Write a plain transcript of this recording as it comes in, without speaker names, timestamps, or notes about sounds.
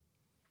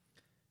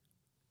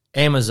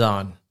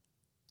Amazon,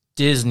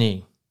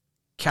 Disney,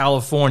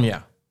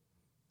 California.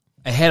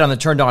 Ahead on the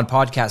Turned On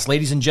podcast,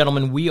 ladies and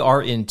gentlemen, we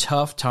are in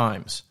tough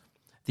times.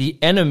 The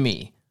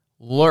enemy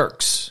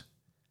lurks.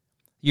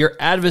 Your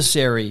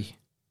adversary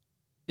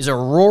is a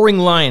roaring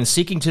lion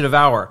seeking to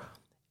devour.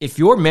 If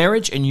your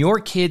marriage and your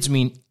kids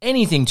mean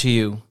anything to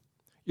you,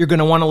 you're going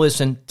to want to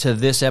listen to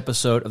this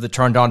episode of the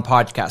Turned On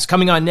podcast.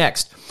 Coming on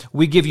next,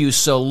 we give you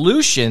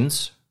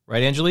solutions,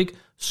 right, Angelique?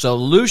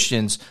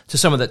 Solutions to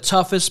some of the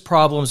toughest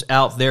problems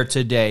out there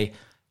today.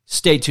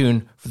 Stay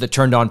tuned for the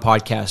Turned On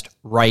podcast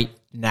right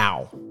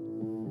now.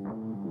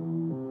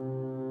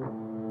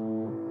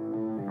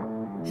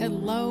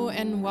 Hello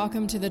and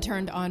welcome to the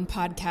Turned On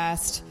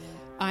podcast.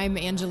 I'm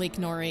Angelique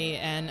Norrie,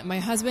 and my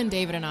husband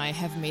David and I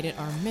have made it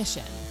our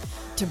mission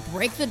to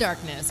break the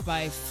darkness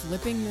by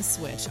flipping the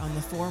switch on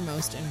the four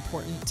most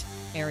important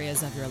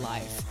areas of your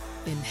life: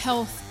 in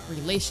health,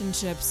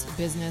 relationships,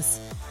 business,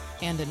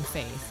 and in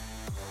faith.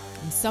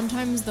 And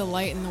sometimes the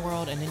light in the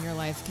world and in your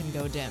life can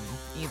go dim,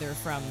 either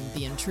from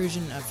the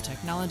intrusion of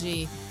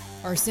technology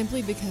or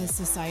simply because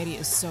society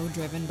is so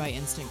driven by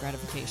instant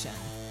gratification.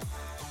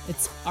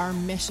 It's our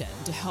mission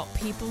to help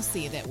people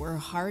see that we're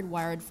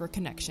hardwired for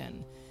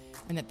connection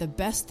and that the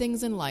best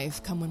things in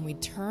life come when we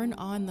turn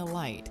on the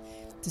light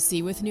to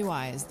see with new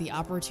eyes the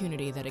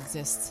opportunity that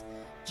exists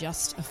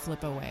just a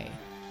flip away.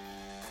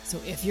 So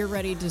if you're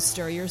ready to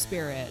stir your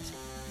spirit,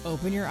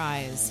 open your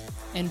eyes,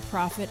 and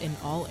profit in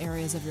all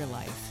areas of your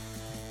life,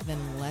 then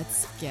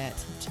let's get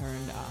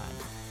turned on.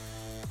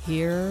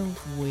 Here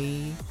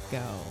we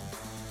go.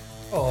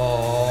 Oh,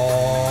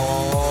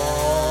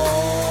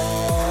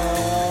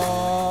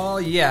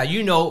 yeah.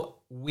 You know,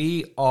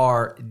 we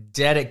are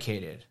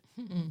dedicated.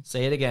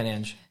 Say it again,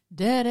 Ange.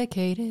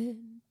 Dedicated.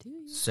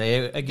 Say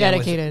it again.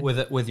 Dedicated.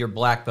 With your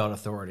black belt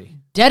authority.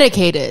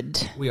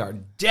 Dedicated. We are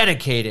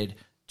dedicated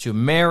to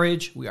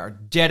marriage. We are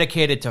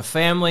dedicated to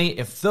family.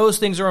 If those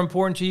things are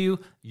important to you,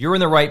 you're in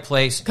the right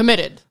place.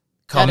 Committed.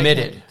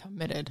 Committed.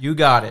 Committed. You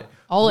got it.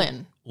 All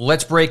in.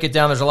 Let's break it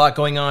down. There's a lot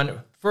going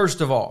on. First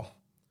of all,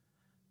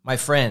 my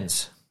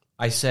friends,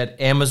 I said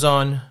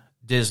Amazon,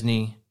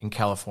 Disney, and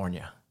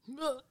California.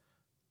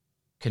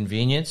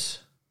 Convenience,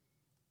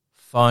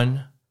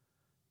 fun,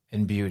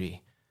 and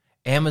beauty.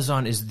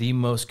 Amazon is the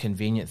most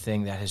convenient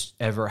thing that has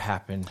ever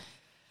happened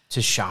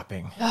to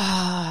shopping.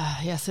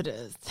 Yes, it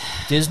is.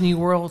 Disney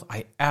World,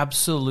 I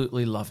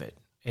absolutely love it.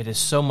 It is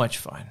so much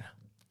fun.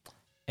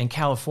 And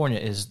California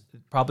is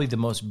probably the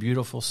most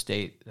beautiful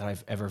state that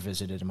I've ever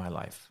visited in my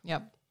life.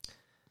 Yep.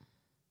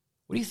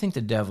 What do you think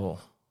the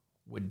devil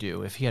would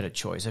do if he had a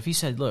choice? If he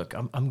said, look,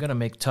 I'm going to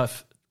make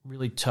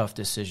really tough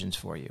decisions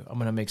for you. I'm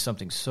going to make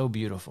something so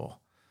beautiful.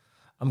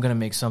 I'm going to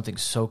make something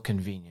so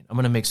convenient. I'm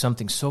going to make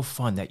something so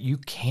fun that you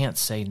can't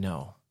say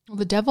no. Well,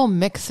 the devil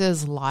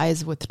mixes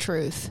lies with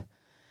truth,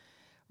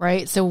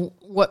 right? So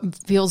what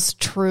feels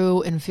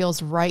true and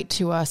feels right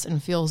to us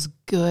and feels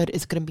good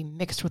is going to be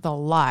mixed with a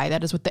lie.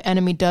 That is what the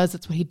enemy does.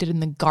 That's what he did in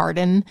the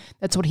garden.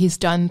 That's what he's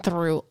done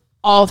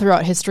all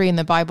throughout history in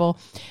the Bible.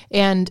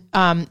 And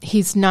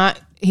he's not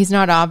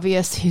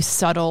obvious. He's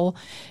subtle.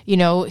 You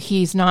know,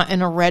 he's not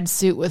in a red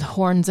suit with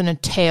horns and a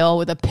tail,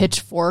 with a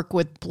pitchfork,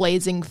 with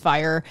blazing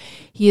fire.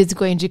 He is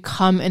going to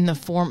come in the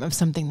form of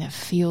something that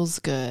feels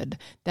good,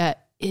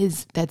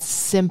 that's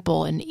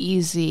simple and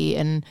easy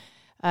and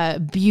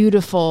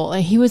beautiful.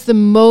 And he was the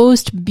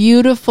most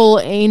beautiful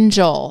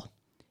angel.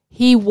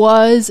 He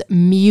was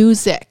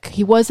music.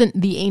 He wasn't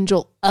the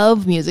angel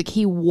of music.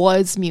 He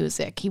was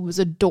music. He was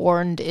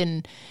adorned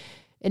in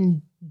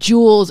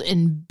jewels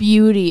and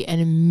beauty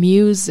and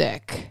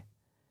music.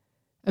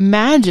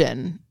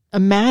 Imagine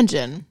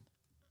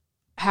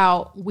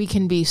how we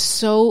can be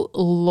so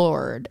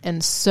lured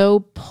and so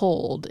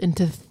pulled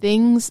into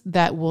things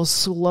that will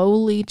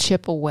slowly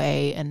chip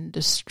away and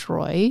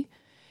destroy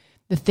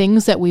the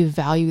things that we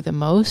value the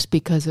most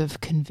because of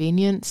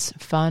convenience,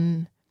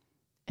 fun,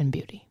 and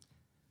beauty.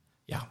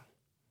 Yeah.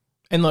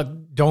 And look,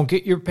 don't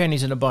get your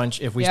pennies in a bunch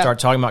if we start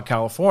talking about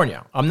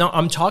California.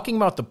 I'm talking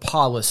about the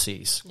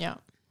policies. Yeah.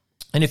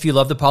 And if you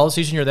love the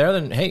policies and you're there,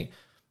 then hey,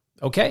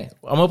 okay,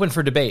 I'm open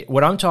for debate.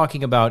 What I'm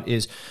talking about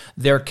is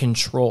their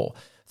control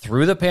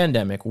through the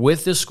pandemic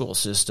with the school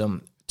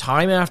system,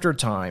 time after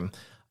time,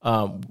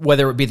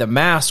 whether it be the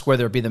mask,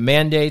 whether it be the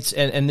mandates,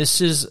 and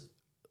this is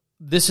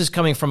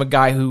coming from a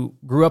guy who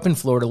grew up in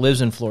Florida,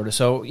 lives in Florida.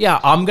 So yeah,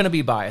 I'm going to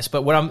be biased.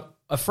 But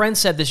a friend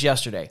said this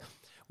yesterday.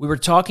 We were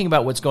talking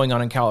about what's going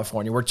on in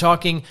California. We're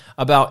talking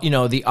about,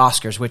 the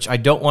Oscars, which I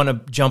don't want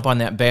to jump on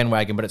that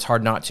bandwagon, but it's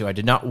hard not to. I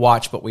did not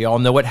watch, but we all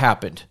know what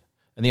happened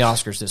in the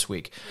Oscars this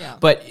week. Yeah.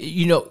 But,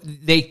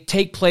 they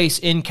take place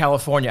in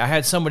California. I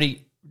had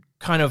somebody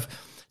kind of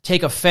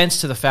take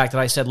offense to the fact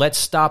that I said, let's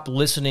stop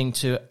listening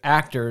to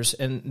actors,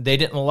 and they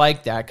didn't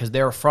like that because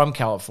they're from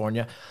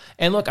California.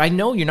 And look, I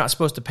know you're not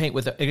supposed to paint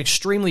with an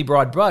extremely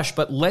broad brush,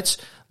 but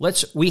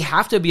we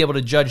have to be able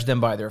to judge them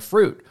by their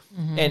fruit.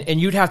 Mm-hmm. And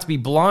you'd have to be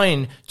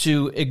blind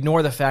to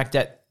ignore the fact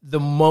that the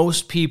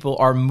most people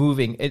are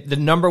moving. The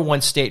number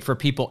one state for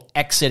people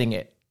exiting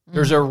it.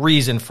 There's a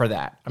reason for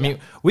that. I mean,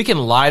 we can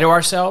lie to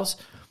ourselves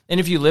And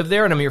if you live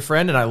there and I'm your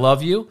friend and I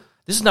love you,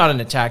 this is not an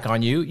attack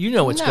on you. You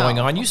know what's going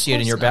on. You see it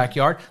in your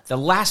backyard. The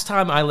last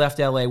time I left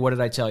LA, what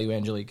did I tell you,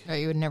 Angelique? Oh,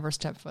 you would never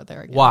step foot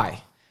there again.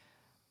 Why?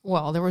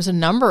 Well, there was a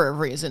number of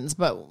reasons,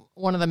 but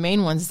one of the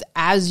main ones is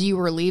as you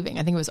were leaving,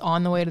 I think it was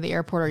on the way to the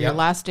airport or your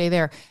last day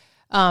there,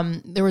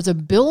 there was a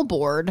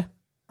billboard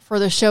for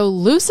the show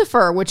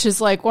Lucifer, which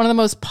is like one of the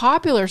most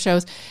popular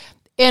shows.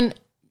 And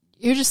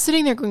you're just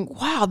sitting there going,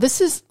 wow,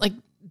 this is like,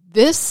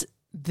 this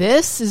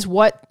is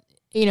what,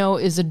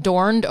 is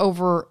adorned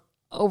over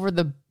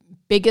the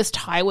biggest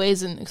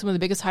highways and some of the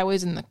biggest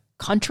highways in the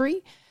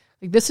country.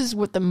 Like, this is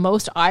what the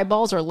most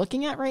eyeballs are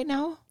looking at right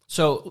now.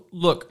 So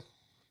look,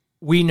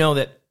 we know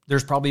that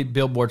there's probably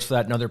billboards for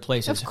that in other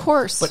places. Of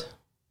course. But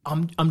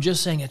I'm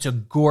just saying it's a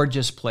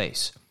gorgeous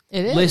place.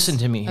 It is. Listen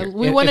to me here.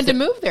 We wanted to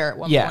move there at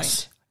one point.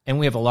 Yes. And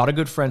we have a lot of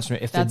good friends from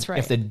it. That's right.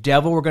 If the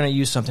devil were going to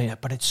use something,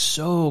 but it's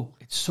so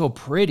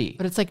pretty.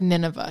 But it's like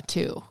Nineveh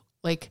too.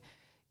 Like,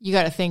 you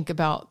got to think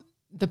about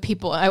the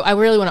people. I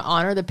really want to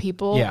honor the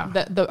people,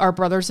 our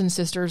brothers and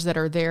sisters that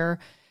are there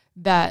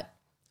that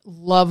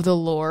love the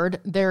Lord.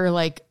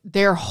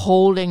 They're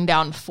holding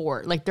down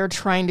fort. Like, they're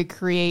trying to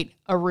create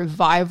a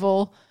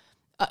revival,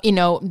 in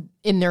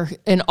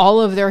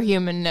all of their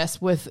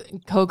humanness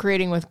with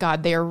co-creating with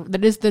God.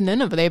 That is the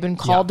Nineveh. They've been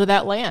called to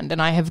that land,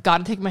 and I have got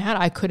to take my hat.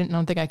 I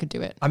don't think I could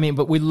do it. I mean,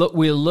 but we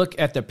look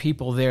at the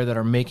people there that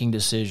are making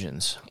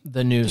decisions,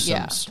 the Newsoms.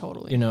 Yeah,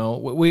 totally.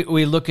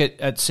 We look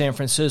at San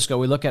Francisco.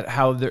 We look at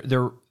how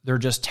they're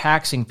just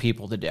taxing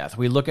people to death.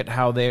 We look at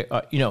how they,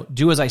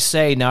 do as I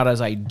say, not as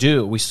I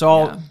do. We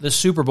saw the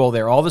Super Bowl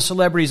there. All the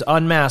celebrities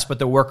unmasked, but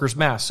the workers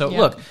masked. So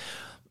look,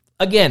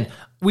 again,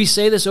 we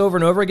say this over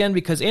and over again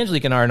because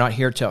Angelique and I are not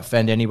here to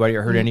offend anybody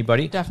or hurt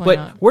anybody. Definitely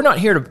but not. We're not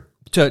here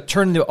to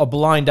turn a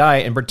blind eye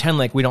and pretend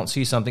like we don't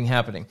see something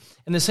happening.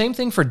 And the same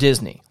thing for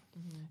Disney.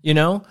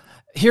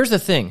 Here's the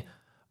thing.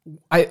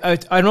 I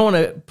don't want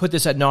to put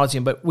this ad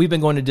nauseum, but we've been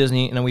going to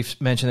Disney, and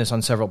we've mentioned this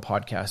on several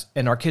podcasts,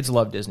 and our kids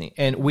love Disney,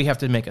 and we have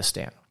to make a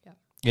stand.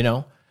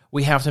 Yeah.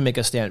 We have to make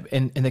a stand.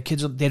 And the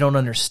kids, they don't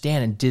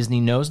understand, and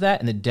Disney knows that,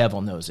 and the devil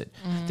knows it.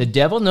 Mm-hmm. The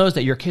devil knows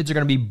that your kids are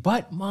going to be,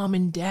 but mom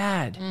and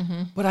dad.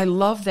 Mm-hmm. But I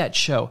love that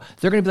show.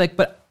 They're going to be like,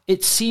 but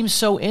it seems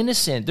so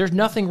innocent. There's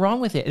nothing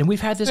wrong with it. And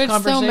we've had this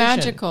conversation. It's so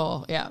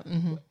magical. Yeah.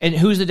 Mm-hmm. And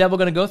who's the devil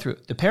going to go through?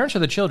 The parents or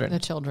the children? The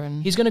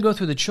children. He's going to go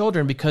through the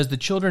children because the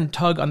children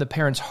tug on the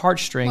parents'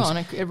 heartstrings.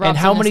 Well, and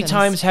how many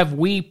times have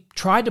we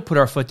tried to put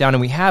our foot down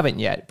and we haven't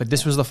yet? But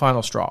this was the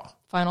final straw.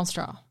 Final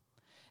straw.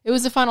 It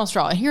was the final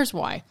straw. And here's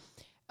why.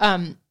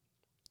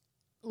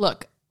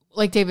 Look,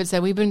 like David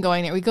said, we've been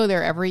going there. We go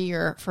there every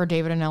year for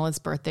David and Ella's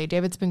birthday.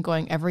 David's been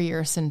going every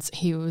year since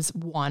he was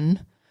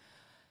 1.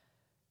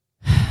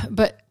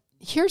 But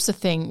here's the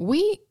thing.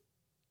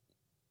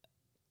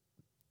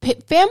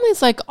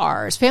 Families like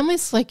ours,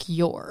 families like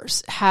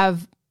yours,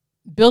 have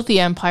built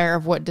the empire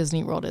of what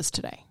Disney World is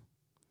today.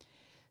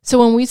 So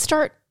when we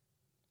start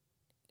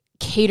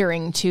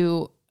catering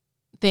to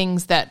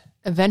things that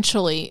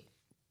eventually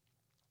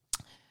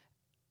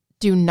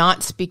do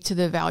not speak to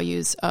the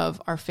values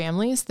of our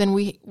families, then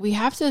we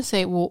have to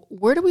say, well,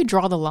 where do we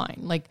draw the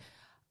line? Like,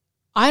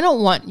 I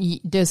don't want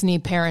Disney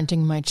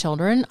parenting my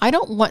children. I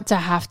don't want to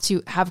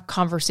have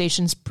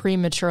conversations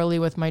prematurely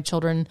with my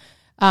children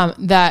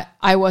that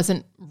I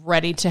wasn't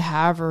ready to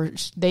have, or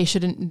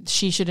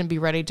she shouldn't be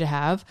ready to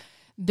have.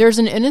 There's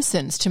an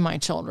innocence to my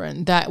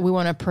children that we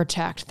want to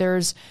protect.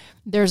 There's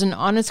an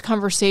honest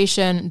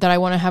conversation that I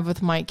want to have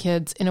with my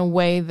kids in a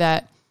way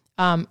that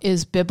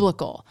is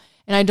biblical.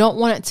 And I don't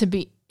want it to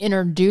be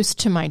introduced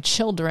to my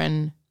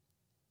children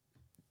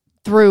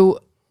through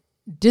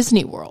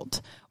Disney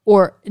World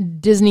or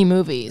Disney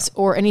movies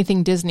or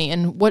anything Disney.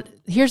 And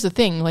here's the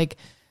thing, like,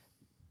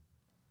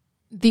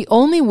 the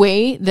only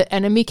way the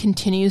enemy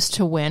continues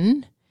to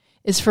win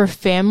is for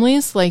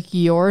families like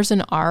yours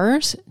and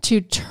ours to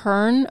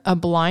turn a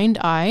blind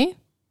eye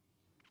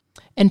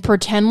and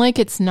pretend like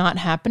it's not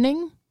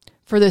happening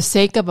for the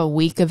sake of a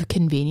week of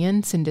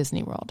convenience in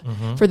Disney World,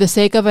 for the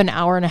sake of an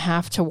hour and a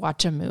half to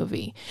watch a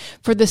movie,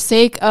 for the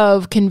sake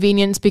of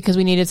convenience because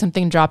we needed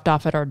something dropped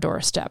off at our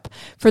doorstep,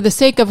 for the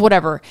sake of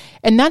whatever.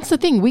 And that's the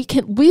thing. We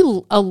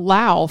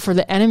allow for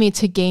the enemy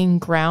to gain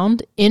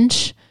ground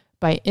inch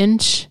by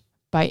inch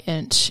by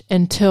inch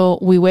until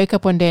we wake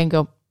up one day and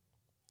go,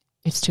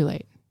 it's too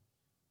late.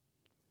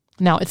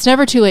 Now, it's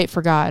never too late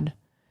for God,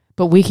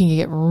 but we can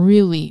get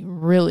really,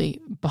 really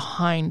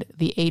behind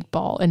the 8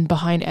 ball and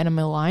behind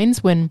enemy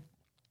lines when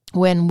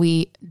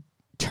we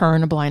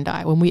turn a blind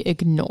eye, when we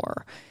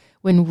ignore,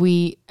 when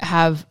we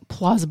have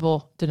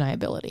plausible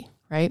deniability,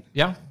 right?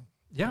 Yeah,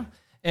 yeah.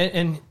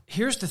 And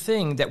here's the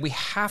thing that we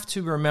have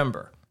to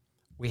remember.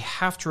 We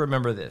have to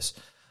remember this.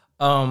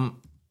 When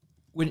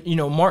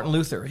Martin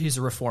Luther, he's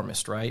a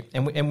reformist, right?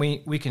 And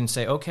we can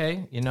say,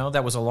 okay,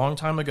 that was a long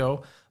time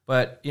ago,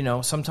 but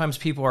sometimes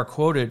people are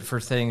quoted for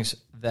things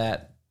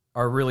that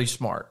are really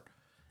smart.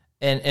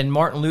 And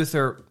Martin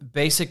Luther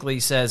basically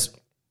says,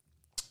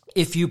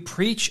 if you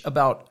preach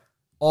about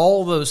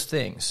all those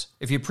things,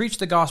 if you preach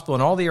the gospel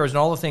in all the areas and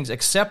all the things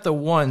except the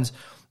ones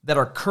that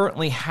are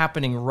currently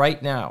happening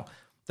right now,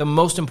 the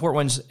most important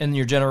ones in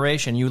your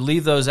generation, you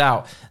leave those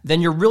out,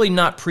 then you're really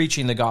not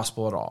preaching the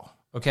gospel at all,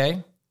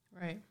 okay?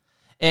 Right.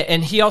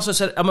 And he also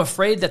said, I'm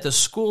afraid that the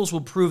schools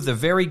will prove the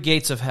very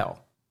gates of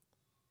hell.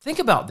 Think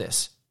about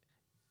this.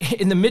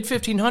 In the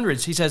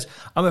mid-1500s, he says,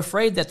 I'm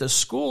afraid that the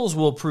schools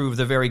will prove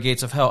the very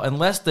gates of hell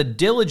unless they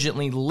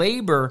diligently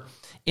labor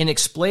in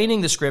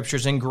explaining the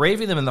scriptures,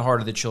 engraving them in the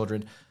heart of the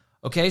children.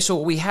 Okay, so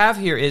what we have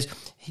here is,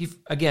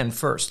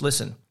 first,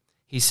 listen,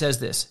 he says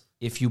this,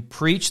 if you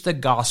preach the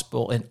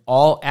gospel in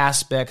all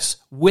aspects,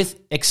 with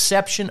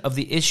exception of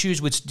the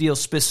issues which deal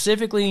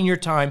specifically in your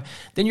time,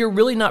 then you're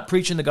really not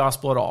preaching the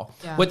gospel at all.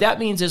 Yeah. What that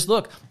means is,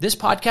 look, this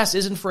podcast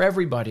isn't for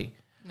everybody.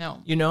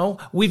 No. You know,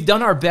 we've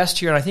done our best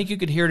here, and I think you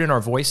could hear it in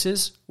our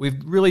voices. We've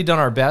really done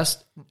our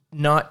best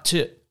not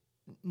to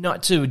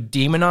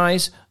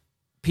demonize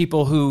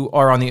people who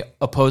are on the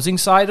opposing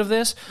side of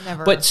this.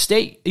 Never. But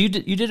you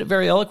did it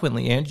very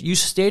eloquently, and you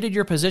stated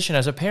your position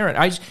as a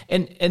parent.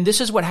 And this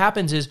is what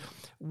happens is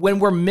when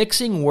we're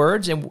mixing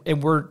words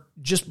and we're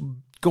just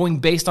going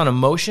based on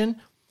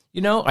emotion,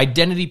 you know,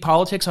 identity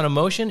politics on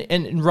emotion.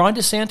 And Ron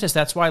DeSantis,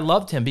 that's why I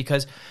loved him,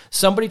 because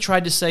somebody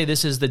tried to say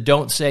this is the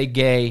don't say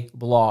gay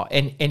law.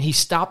 And he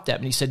stopped that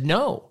and he said,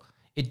 no,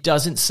 it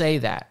doesn't say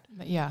that.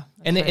 Yeah.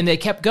 And they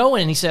kept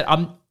going, and he said,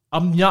 I'm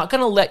not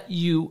going to let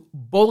you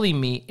bully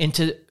me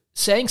into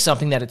saying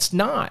something that it's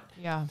not.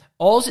 Yeah.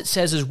 All it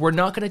says is we're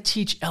not going to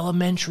teach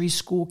elementary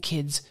school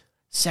kids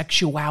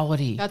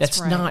sexuality. That's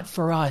right. Not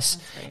for us.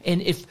 Right.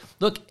 And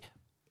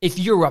if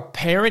you're a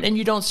parent and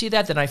you don't see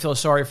that, then I feel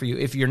sorry for you.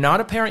 If you're not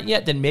a parent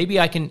yet, then maybe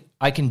I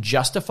can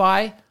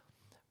justify.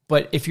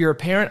 But if you're a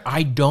parent,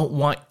 I don't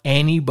want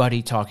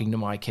anybody talking to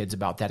my kids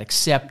about that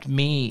except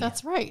me.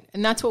 That's right.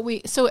 And that's what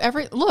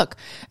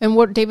and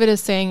what David is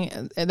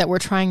saying that we're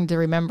trying to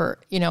remember,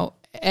 you know,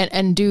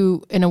 and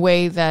do in a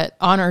way that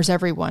honors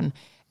everyone.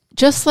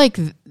 Just like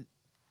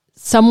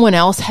someone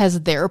else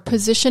has their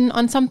position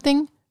on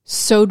something,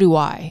 so do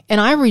I.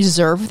 And I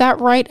reserve that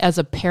right as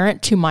a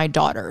parent to my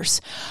daughters.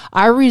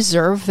 I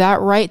reserve that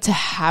right to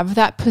have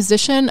that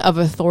position of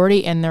authority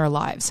in their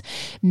lives.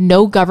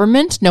 No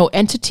government, no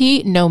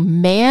entity, no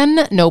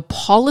man, no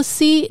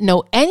policy,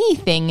 no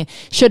anything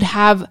should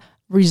have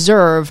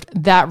reserved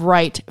that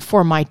right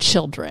for my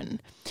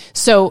children.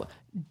 So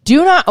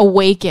do not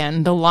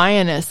awaken the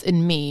lioness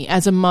in me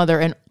as a mother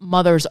and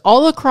mothers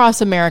all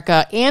across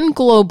America and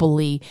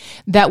globally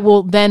that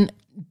will then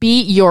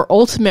be your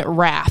ultimate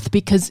wrath,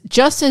 because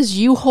just as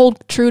you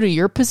hold true to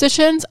your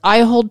positions,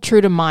 I hold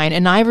true to mine,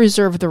 and I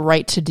reserve the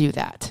right to do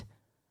that.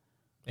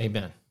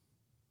 Amen.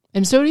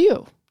 And so do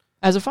you,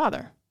 as a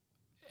father.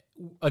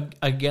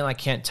 Again, I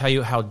can't tell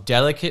you how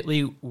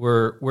delicately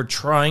we're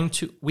trying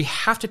to. We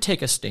have to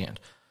take a stand,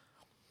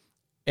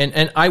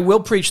 and I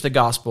will preach the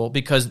gospel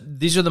because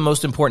these are the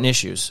most important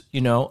issues.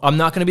 You know, I'm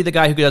not going to be the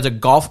guy who does a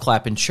golf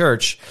clap in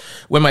church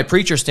when my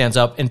preacher stands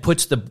up and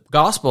puts the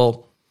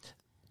gospel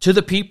to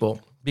the people,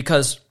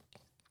 because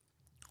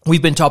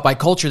we've been taught by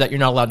culture that you're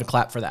not allowed to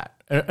clap for that.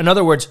 In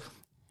other words,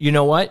 you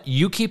know what?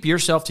 You keep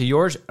yourself to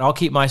yours, I'll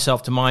keep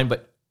myself to mine,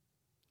 but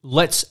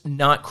let's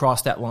not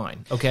cross that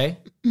line, okay?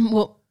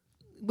 Well,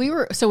 we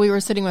were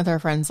sitting with our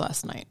friends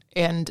last night,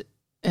 and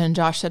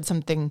Josh said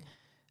something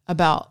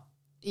about,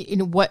 you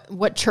know,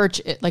 what church,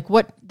 like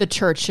what the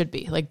church should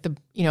be, like the,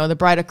 you know, the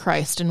bride of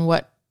Christ, and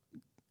what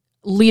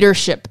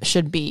leadership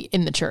should be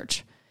in the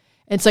church.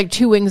 It's like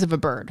two wings of a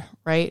bird,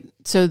 right?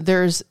 So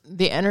there's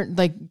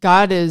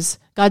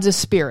God's a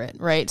spirit,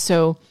 right?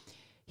 So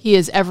he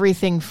is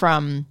everything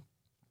from,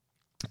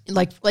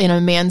 like, in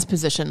a man's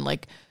position,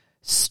 like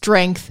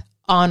strength,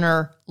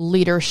 honor,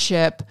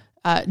 leadership,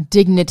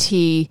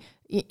 dignity,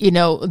 you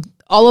know,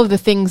 all of the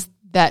things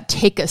that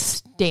take a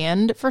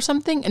stand for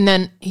something. And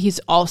then he's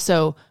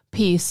also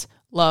peace,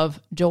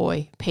 love,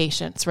 joy,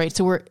 patience, right?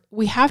 So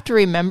we have to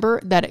remember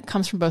that it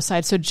comes from both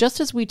sides. So just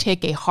as we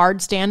take a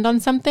hard stand on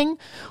something,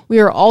 we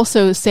are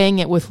also saying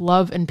it with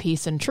love and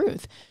peace and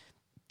truth.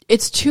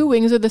 It's two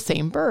wings of the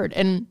same bird.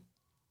 And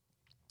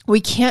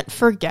we can't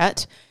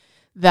forget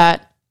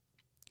that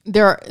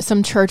there are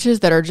some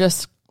churches that are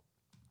just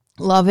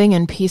loving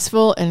and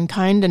peaceful and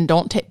kind and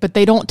but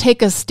they don't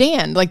take a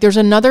stand. Like, there's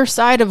another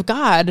side of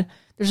God.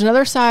 There's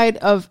another side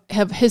of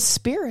his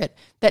spirit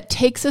that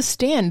takes a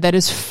stand, that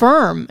is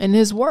firm in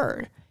his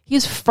word.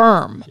 He's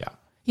firm. Yeah.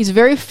 He's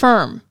very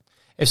firm.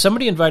 If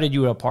somebody invited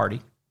you to a party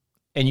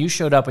and you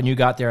showed up and you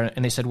got there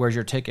and they said, "Where's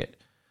your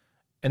ticket?"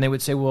 And they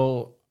would say,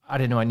 "Well, I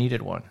didn't know I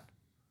needed one."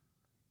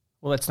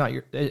 Well, that's not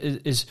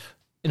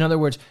in other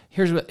words,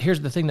 here's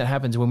the thing that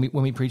happens when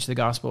we preach the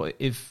gospel.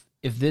 If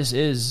this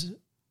is,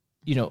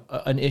 you know,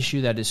 an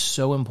issue that is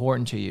so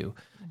important to you,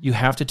 you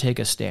have to take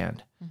a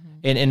stand. Mm-hmm.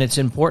 And it's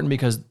important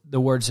because the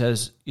word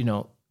says, you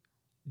know,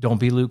 don't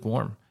be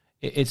lukewarm.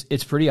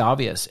 It's pretty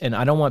obvious. And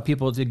I don't want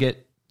people to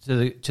get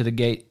to the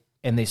gate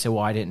and they say,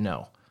 "Well, I didn't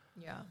know."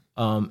 Yeah.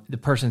 The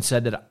person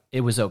said that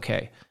it was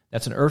okay.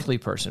 That's an earthly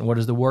person. What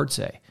does the word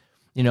say?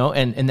 You know,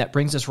 and that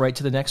brings us right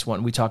to the next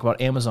one. We talk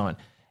about Amazon.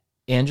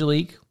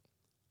 Angelique,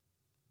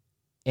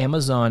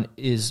 Amazon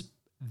is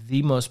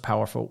the most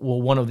powerful,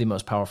 one of the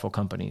most powerful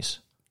companies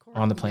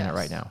on the planet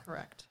right now.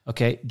 Correct.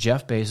 Okay,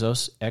 Jeff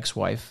Bezos'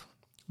 ex-wife,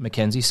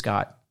 Mackenzie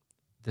Scott,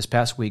 this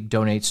past week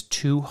donates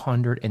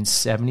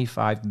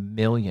 $275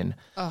 million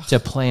to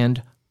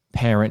Planned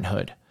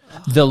Parenthood.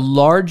 The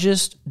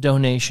largest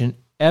donation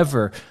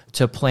ever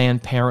to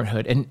Planned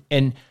Parenthood.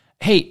 And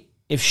hey,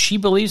 if she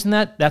believes in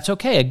that, that's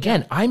okay.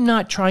 Again, I'm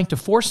not trying to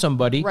force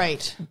somebody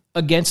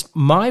against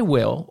my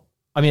will,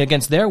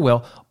 against their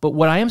will. But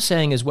what I am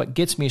saying is what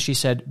gets me, she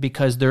said,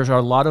 because there's a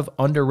lot of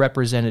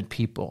underrepresented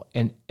people.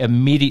 And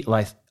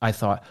immediately I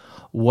thought,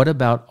 what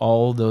about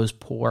all those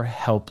poor,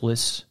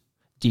 helpless,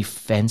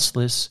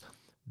 defenseless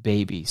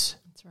babies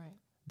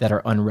that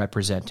are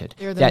unrepresented?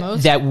 They're the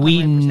most that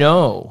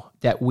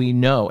we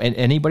know, and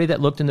anybody that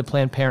looked into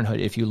Planned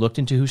Parenthood, if you looked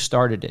into who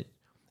started it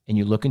and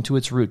you look into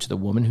its roots, the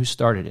woman who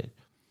started it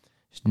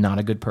is not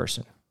a good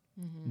person.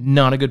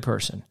 Not a good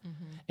person.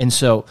 And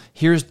so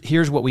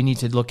here's what we need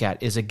to look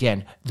at is,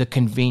 again, the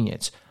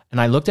convenience. And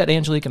I looked at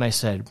Angelique and I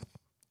said,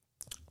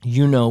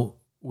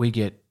 we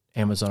get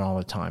Amazon all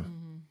the time.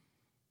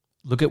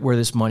 Look at where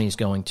this money is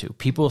going to.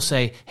 People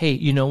say, hey,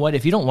 you know what?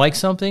 If you don't like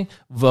something,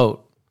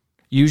 vote.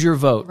 Use your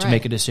vote to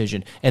make a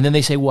decision. And then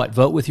they say what?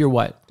 Vote with your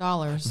what?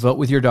 Dollars. Vote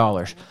with your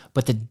dollars.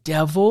 But the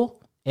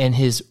devil and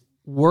his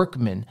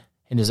workmen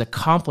and his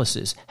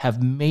accomplices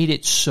have made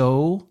it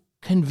so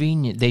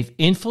convenient. They've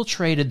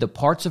infiltrated the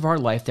parts of our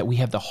life that we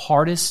have the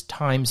hardest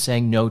time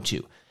saying no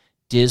to.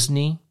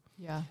 Disney,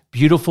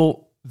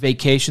 beautiful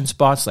vacation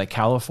spots like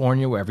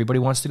California where everybody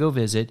wants to go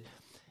visit.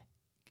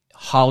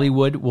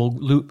 Hollywood,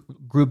 we'll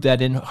group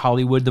that in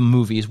Hollywood, the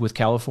movies with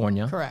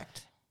California.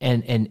 Correct.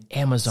 And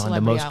Amazon,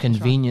 Celebrity the most arbitrage.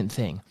 convenient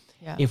thing.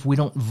 If we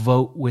don't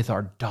vote with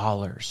our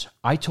dollars,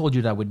 I told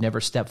you that I would never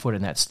step foot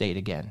in that state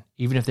again,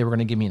 even if they were going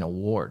to give me an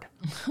award.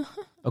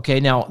 Okay,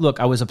 now,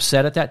 look, I was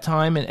upset at that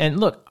time. And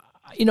look,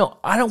 I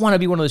don't want to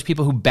be one of those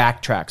people who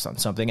backtracks on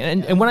something.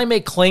 And when I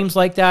make claims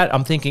like that,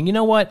 I'm thinking, you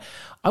know what?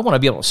 I want to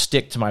be able to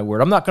stick to my word.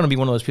 I'm not going to be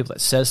one of those people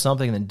that says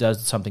something and then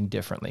does something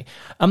differently.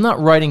 I'm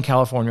not writing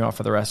California off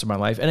for the rest of my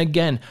life. And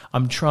again,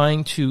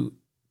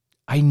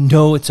 I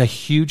know it's a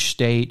huge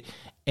state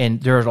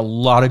and there are a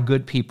lot of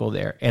good people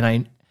there.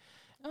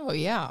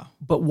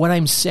 But what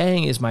I'm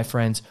saying is, my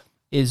friends,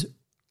 is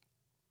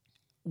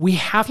we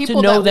have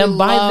people to know them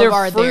by their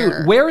fruit.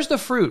 There. Where's the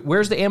fruit?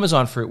 Where's the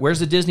Amazon fruit? Where's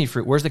the Disney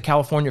fruit? Where's the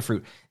California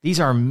fruit? These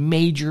are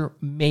major,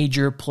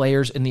 major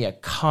players in the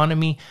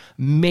economy,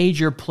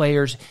 major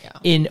players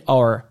in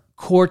our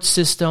court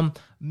system,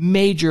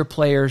 major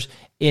players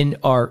in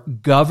our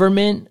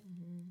government.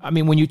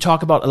 When you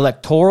talk about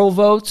electoral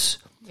votes,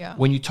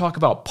 when you talk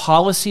about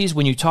policies,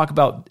 when you talk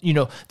about,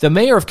 the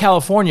mayor of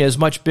California is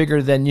much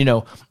bigger than,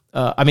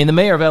 the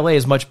mayor of LA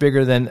is much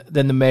bigger than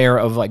the mayor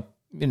of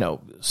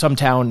some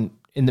town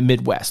in the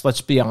Midwest. Let's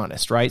be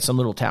honest, right? Some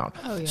little town.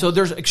 So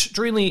there's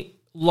extremely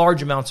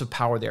large amounts of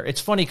power there. It's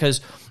funny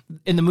because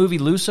in the movie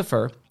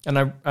Lucifer,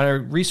 and I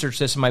researched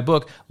this in my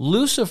book,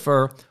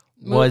 Lucifer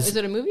was... Is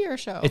it a movie or a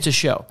show? It's a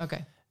show.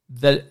 Okay.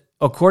 That,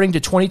 according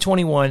to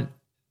 2021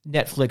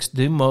 Netflix,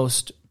 the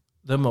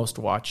most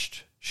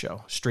watched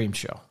show, streamed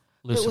show,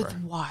 Lucifer. But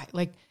with why?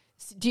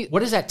 What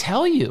does that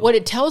tell you? What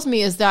it tells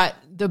me is that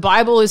the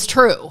Bible is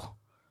true.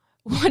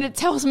 What it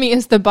tells me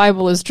is the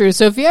Bible is true.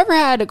 So if you ever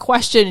had a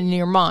question in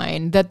your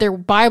mind that their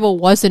Bible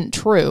wasn't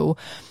true,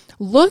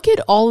 look at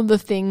all of the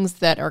things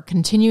that are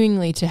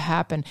continuingly to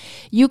happen.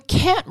 You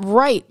can't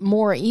write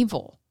more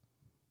evil.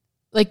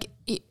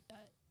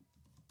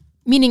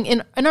 Meaning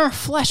in our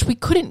flesh, we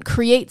couldn't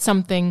create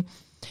something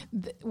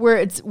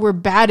where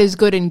bad is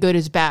good and good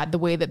is bad the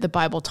way that the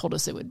Bible told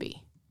us it would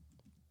be.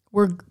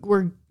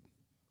 We're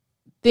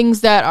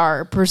things that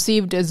are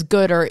perceived as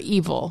good are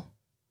evil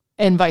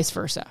and vice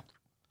versa.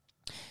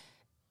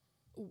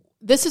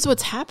 This is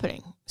what's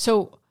happening.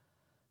 So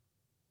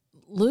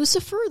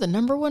Lucifer, the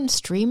number one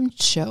streamed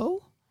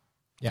show?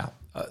 Yeah.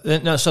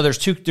 No, so there's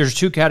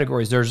two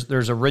categories.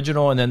 There's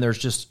original and then there's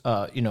just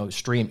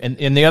stream.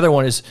 And the other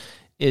one is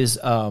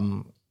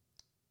one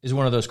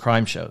of those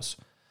crime shows.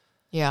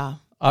 Yeah.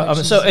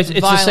 So it's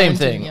the same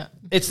thing. Yeah.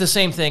 It's the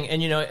same thing.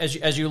 And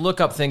as you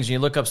look up things, you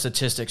look up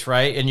statistics,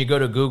 right? And you go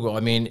to Google.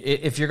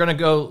 If you're going to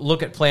go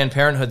look at Planned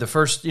Parenthood, the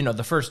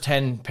first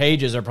 10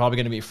 pages are probably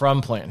going to be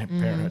from Planned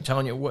Parenthood,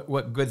 telling you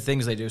what good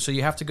things they do. So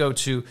you have to go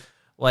to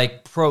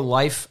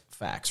pro-life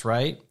facts,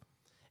 right?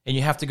 And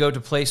you have to go to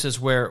places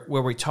where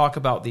we talk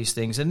about these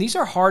things. And these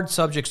are hard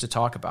subjects to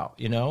talk about,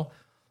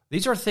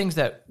 These are things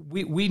that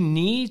we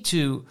need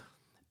to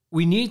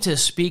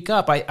speak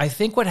up. I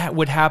think what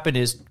would happen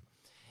is,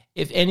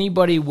 if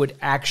anybody would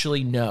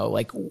actually know,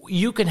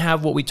 you can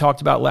have what we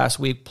talked about last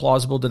week,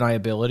 plausible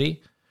deniability,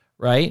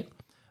 right?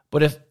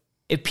 But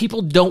if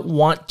people don't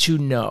want to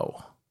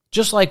know,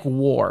 just like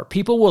war,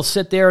 people will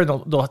sit there and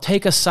they'll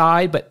take a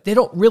side, but they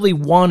don't really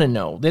want to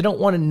know. They don't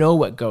want to know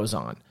what goes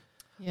on.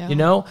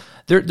 Yeah.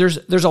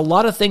 There's a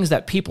lot of things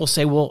that people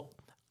say, well,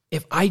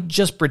 if I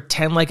just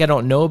pretend like I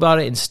don't know about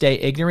it and stay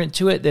ignorant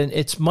to it, then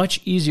it's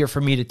much easier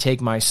for me to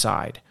take my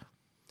side.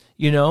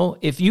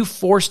 If you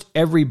forced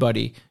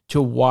everybody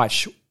to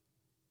watch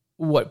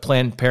what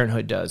Planned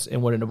Parenthood does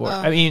and what an abortion.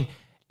 I mean,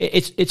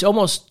 it's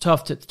almost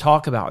tough to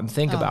talk about and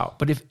think about.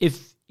 But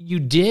if you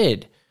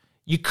did,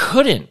 you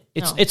couldn't.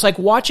 It's like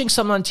watching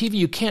something on TV.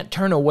 You can't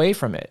turn away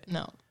from it.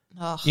 No.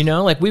 You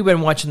know, like we've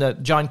been watching the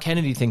John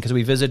Kennedy thing because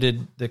we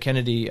visited the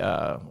Kennedy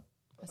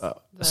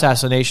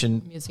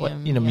assassination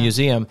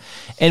museum,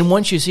 and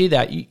once you see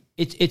that,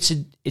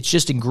 it's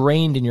just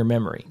ingrained in your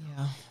memory.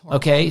 Yeah.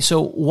 Okay,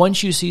 so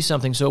once you see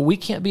something, so we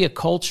can't be a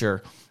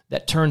culture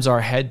that turns our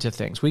head to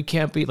things. We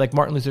can't be, like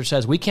Martin Luther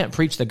says, we can't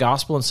preach the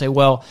gospel and say,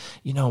 well,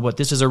 you know, but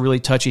this is a really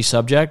touchy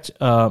subject,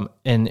 and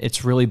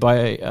it's really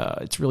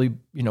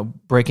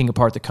breaking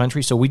apart the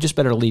country. So we just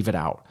better leave it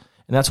out.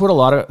 And that's what a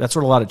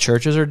lot of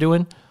churches are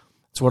doing.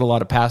 That's what a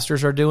lot of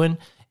pastors are doing,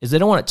 is they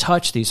don't want to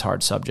touch these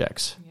hard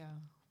subjects. Yeah.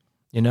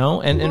 You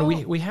know, and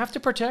we have to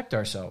protect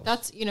ourselves.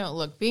 That's, you know,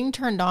 look, being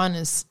turned on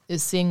is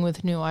seeing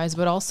with new eyes,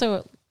 but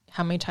also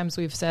how many times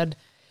we've said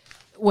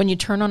when you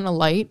turn on a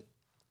light,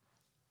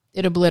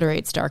 it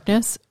obliterates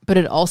darkness, but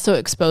it also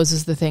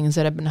exposes the things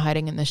that have been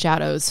hiding in the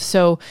shadows.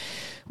 So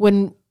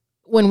when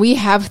we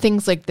have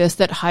things like this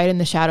that hide in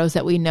the shadows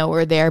that we know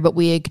are there, but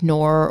we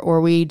ignore,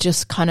 or we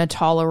just kind of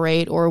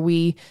tolerate, or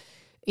we,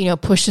 you know,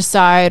 push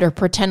aside or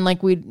pretend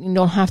like we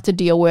don't have to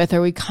deal with,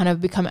 or we kind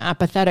of become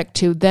apathetic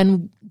to,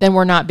 then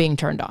we're not being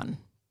turned on.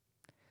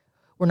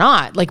 We're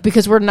not, like,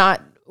 because we're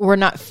not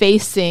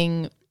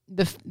facing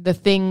the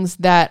things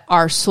that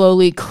are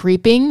slowly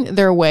creeping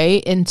their way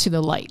into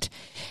the light.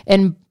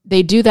 And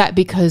they do that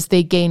because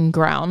they gain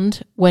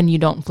ground when you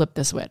don't flip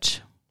the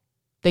switch.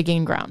 They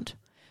gain ground,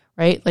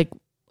 right? Like,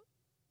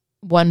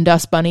 one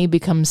dust bunny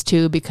becomes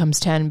 2, becomes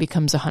 10,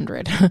 becomes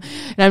 100. And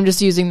I'm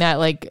just using that,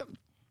 like,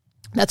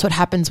 that's what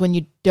happens when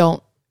you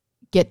don't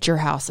get your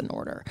house in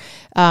order.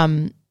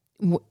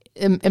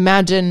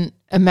 Imagine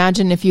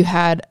if you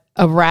had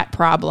a rat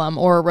problem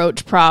or a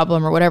roach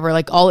problem or whatever.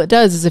 Like, all it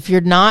does is, if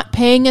you're not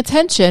paying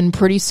attention,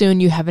 pretty soon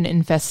you have an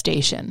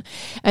infestation.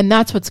 And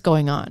that's what's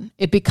going on.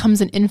 It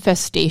becomes an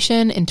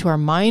infestation into our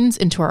minds,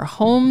 into our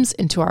homes,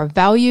 into our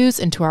values,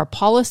 into our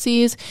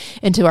policies,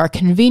 into our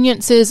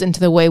conveniences, into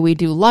the way we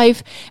do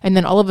life. And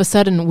then all of a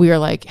sudden we are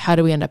like, how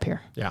do we end up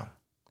here? Yeah.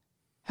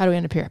 How do we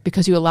end up here?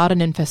 Because you allowed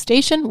an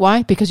infestation.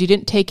 Why? Because you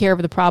didn't take care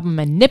of the problem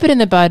and nip it in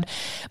the bud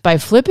by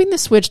flipping the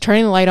switch,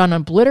 turning the light on,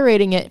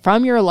 obliterating it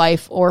from your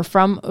life, or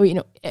from, you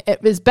know,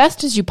 as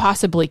best as you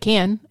possibly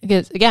can.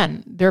 Because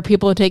again, there are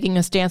people taking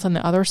a stance on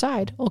the other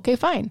side. Okay,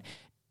 fine.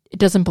 It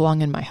doesn't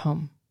belong in my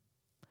home.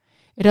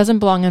 It doesn't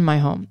belong in my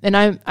home. And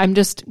I'm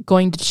just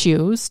going to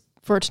choose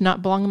for it to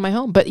not belong in my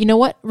home. But you know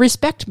what?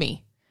 Respect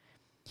me.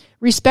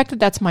 Respect that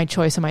that's my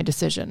choice and my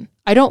decision.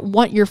 I don't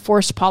want your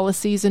forced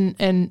policies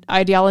and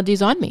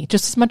ideologies on me,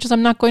 just as much as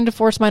I'm not going to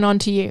force mine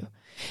onto you.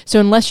 So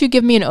unless you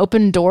give me an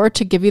open door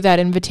to give you that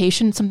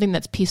invitation, something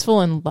that's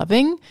peaceful and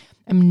loving,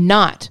 I'm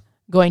not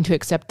going to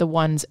accept the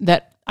ones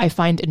that I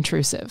find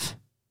intrusive.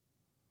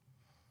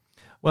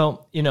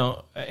 Well, you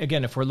know,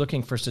 again, if we're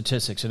looking for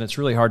statistics, and it's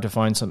really hard to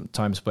find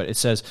sometimes, but it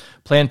says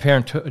Planned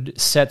Parenthood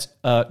sets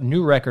a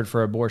new record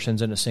for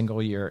abortions in a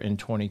single year in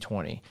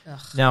 2020. Ugh.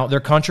 Now,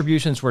 their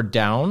contributions were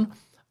down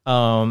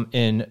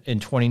in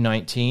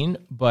 2019,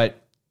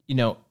 but, you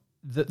know,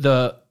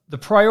 the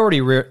priority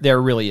there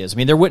really is. I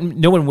mean,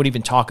 no one would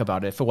even talk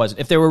about it if it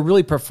wasn't. If they were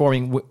really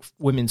performing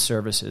women's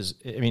services,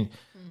 I mean,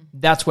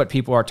 that's what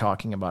people are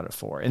talking about it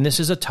for. And this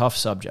is a tough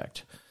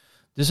subject.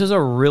 This is a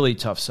really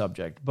tough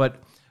subject,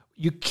 but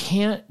you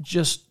can't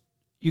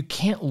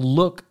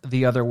look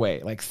the other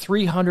way. Like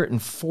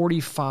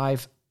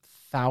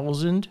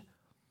 345,000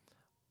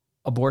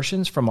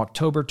 abortions from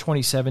October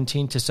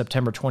 2017 to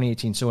September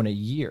 2018. So in a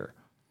year.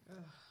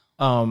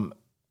 And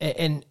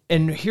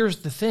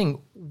here's the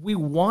thing. We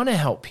want to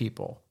help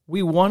people.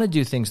 We want to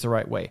do things the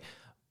right way,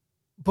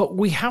 but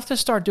we have to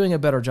start doing a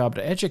better job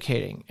to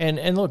educating.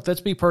 And look,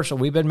 let's be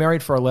personal. We've been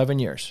married for 11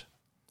 years.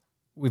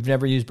 We've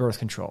never used birth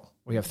control.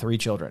 We have 3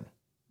 children.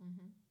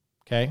 Mm-hmm.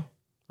 Okay.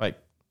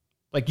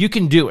 Like you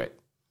can do it,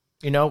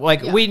 you know,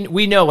 like yeah.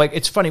 we know, like,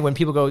 it's funny when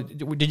people go,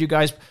 did you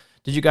guys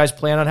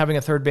plan on having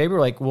a third baby? We're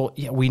like, well,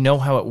 yeah, we know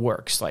how it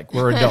works. Like,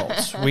 we're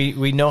adults.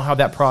 we know how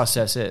that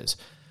process is.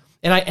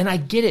 And I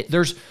get it.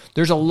 There's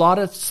a lot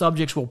of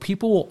subjects where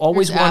people will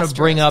always want to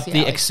bring up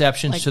the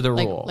exceptions to the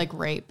rule. Like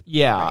rape.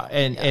 Yeah.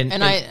 Right.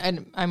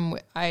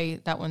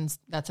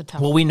 That's a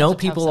tough. Well, we know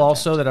people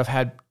also that have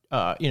had,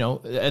 you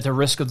know, at the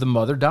risk of the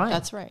mother dying.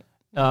 That's right.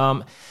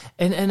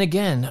 And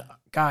again,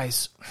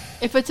 guys,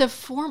 if it's a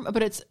form,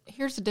 but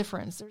here's the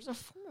difference. There's a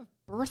form of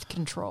birth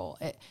control.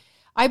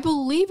 I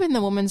believe in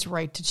the woman's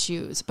right to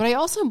choose, but I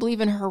also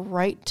believe in her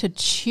right to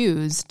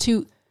choose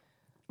to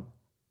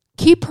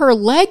keep her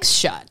legs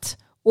shut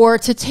or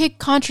to take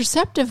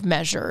contraceptive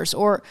measures,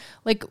 or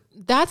like,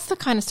 that's the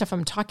kind of stuff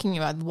I'm talking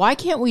about. Why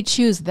can't we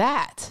choose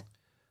that?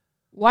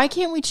 Why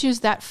can't we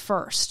choose that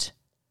first?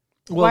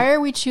 Well, why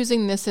are we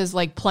choosing this as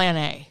like plan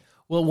A?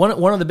 Well,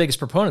 one of the biggest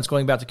proponents,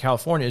 going back to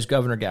California, is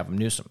Governor Gavin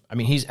Newsom. I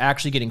mean, he's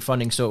actually getting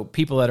funding so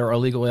people that are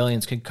illegal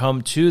aliens can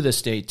come to the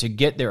state to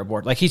get their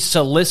abortion. Like, he's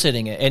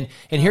soliciting it. And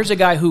here's a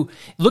guy who,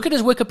 look at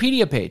his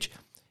Wikipedia page.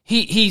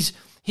 He's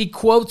He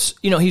quotes,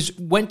 he's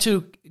went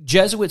to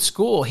Jesuit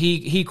school.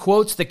 He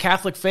quotes the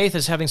Catholic faith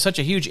as having such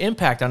a huge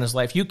impact on his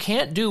life. You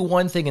can't do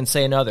one thing and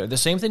say another. The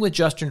same thing with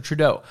Justin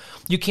Trudeau.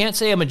 You can't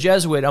say I'm a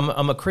Jesuit,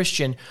 I'm a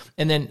Christian,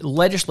 and then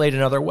legislate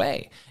another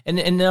way.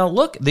 And now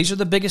look, these are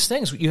the biggest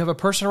things. You have a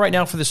person right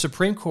now for the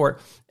Supreme Court,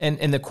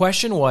 and the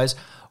question was,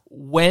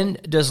 when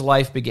does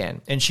life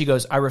begin? And she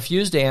goes, I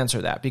refuse to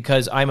answer that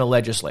because I'm a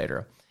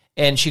legislator.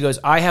 And she goes,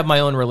 I have my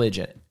own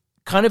religion,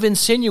 kind of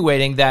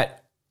insinuating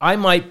that I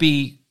might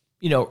be,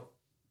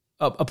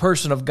 a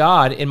person of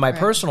God in my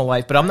personal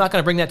life, but I'm not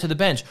going to bring that to the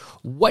bench.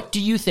 What do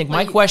you think?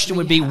 My question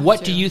would be,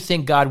 what do you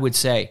think God would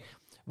say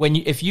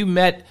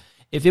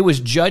if it was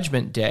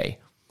Judgment Day,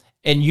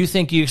 and you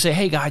say,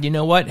 hey, God, you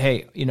know what?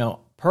 Hey,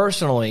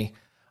 personally,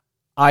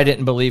 I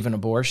didn't believe in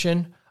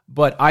abortion,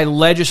 but I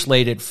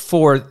legislated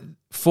for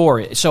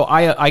it. So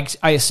I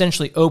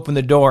essentially opened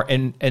the door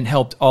and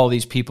helped all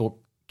these people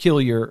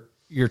kill your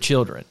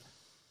children.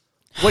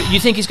 What you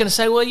think he's going to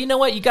say? Well, you know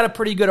what? You got a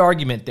pretty good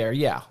argument there.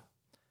 Yeah.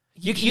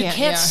 You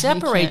can't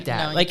separate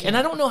that. No, and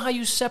I don't know how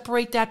you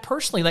separate that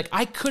personally. Like,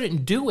 I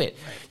couldn't do it.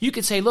 Right. You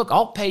could say, look,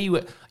 I'll pay you,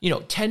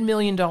 $10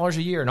 million a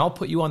year and I'll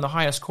put you on the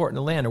highest court in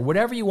the land, or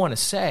whatever you want to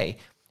say.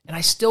 And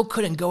I still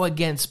couldn't go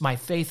against my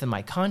faith and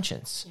my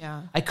conscience.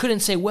 Yeah. I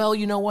couldn't say, well,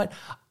 you know what?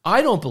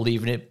 I don't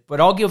believe in it,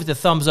 but I'll give it the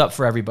thumbs up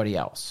for everybody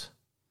else.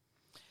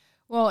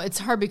 Well, it's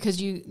hard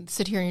because you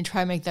sit here and you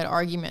try to make that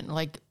argument,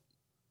 like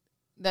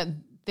that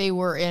they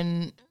were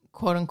in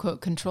quote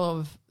unquote control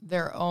of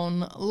their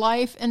own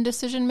life and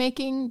decision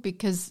making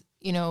because,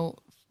 to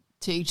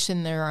each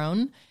in their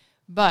own.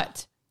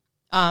 But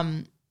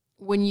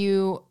when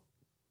you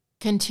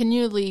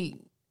continually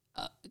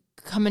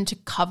come into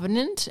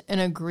covenant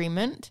and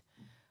agreement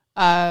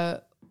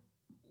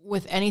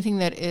with anything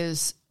that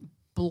is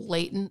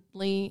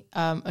blatantly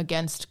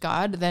against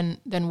God,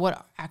 then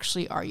what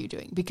actually are you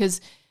doing?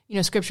 Because,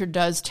 Scripture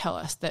does tell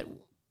us that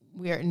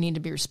we need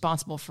to be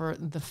responsible for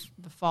the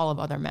fall of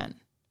other men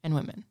and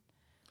women.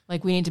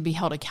 Like, we need to be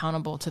held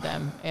accountable to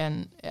them,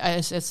 and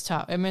it's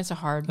tough. I mean, it's a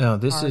hard. No,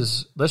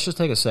 let's just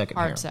take a second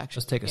here. Section.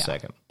 Let's take a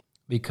second,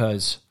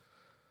 because,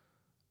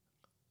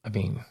 I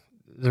mean,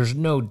 there's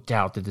no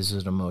doubt that this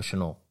is an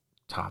emotional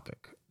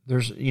topic.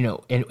 There's,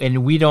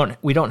 and we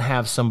don't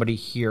have somebody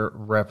here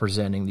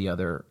representing the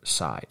other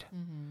side,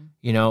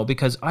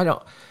 because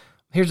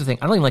here's the thing,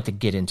 I don't even like to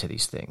get into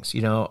these things,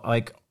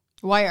 like.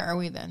 Why are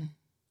we then?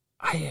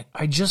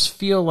 I just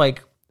feel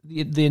like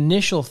the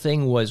initial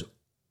thing was,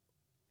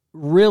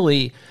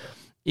 really,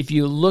 if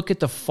you look at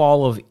the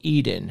fall of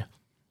Eden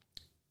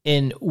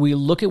and we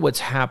look at what's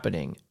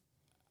happening,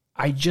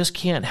 I just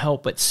can't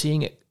help but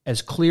seeing it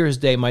as clear as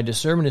day. My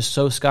discernment is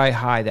so sky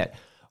high that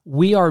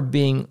we are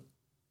being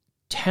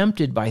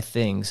tempted by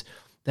things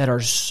that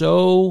are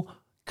so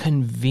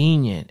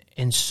convenient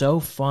and so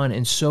fun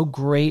and so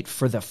great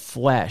for the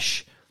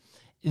flesh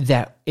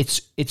that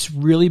it's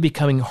really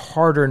becoming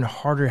harder and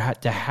harder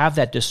to have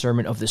that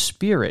discernment of the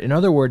spirit. In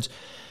other words,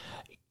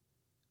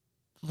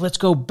 let's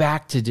go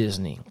back to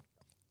Disney.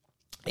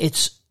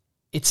 It's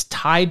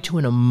tied to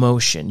an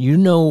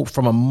emotion.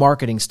 From a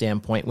marketing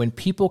standpoint, when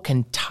people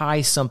can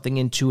tie something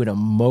into an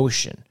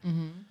emotion,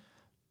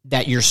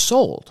 that you're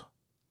sold.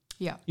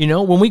 Yeah.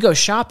 When we go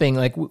shopping,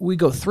 like we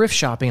go thrift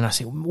shopping, and I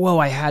say, whoa,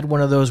 I had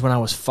one of those when I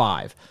was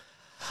 5.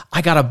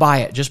 I got to buy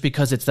it just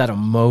because it's that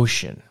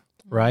emotion,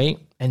 right?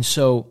 And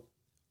so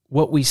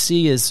what we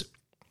see is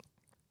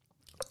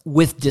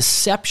with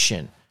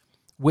deception,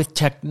 with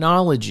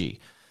technology,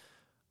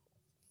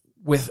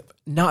 with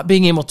not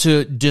being able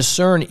to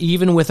discern,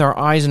 even with our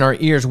eyes and our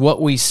ears,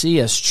 what we see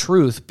as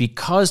truth,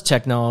 because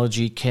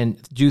technology can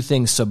do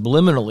things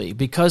subliminally,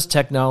 because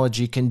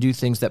technology can do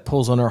things that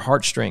pulls on our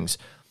heartstrings,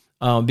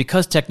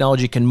 because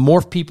technology can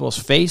morph people's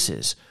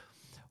faces.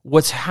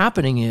 What's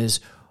happening is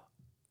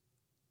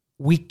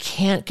we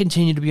can't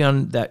continue to be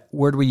on that,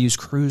 word we use,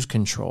 cruise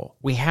control.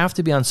 We have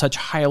to be on such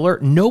high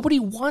alert. Nobody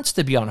wants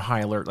to be on high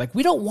alert. Like,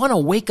 we don't want to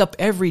wake up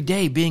every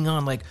day being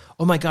on like,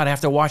 oh my God, I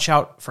have to watch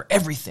out for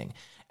everything.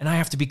 And I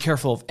have to be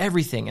careful of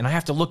everything. And I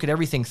have to look at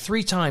everything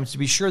 3 times to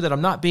be sure that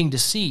I'm not being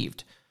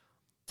deceived.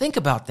 Think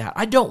about that.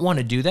 I don't want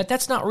to do that.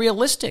 That's not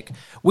realistic.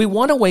 We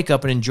want to wake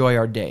up and enjoy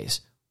our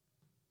days.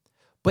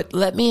 But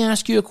let me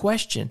ask you a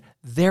question.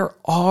 There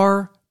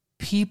are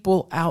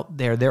people out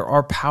there. There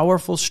are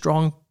powerful,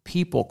 strong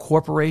people,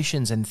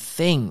 corporations, and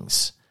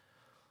things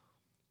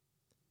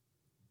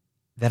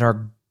that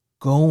are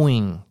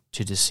going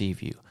to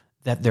deceive you,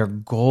 that their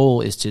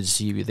goal is to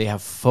deceive you. They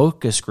have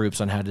focus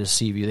groups on how to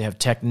deceive you. They have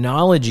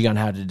technology on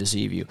how to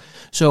deceive you.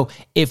 So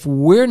if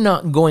we're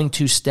not going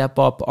to step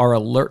up our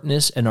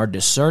alertness and our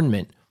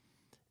discernment,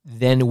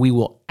 then we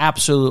will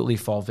absolutely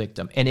fall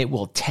victim, and it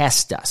will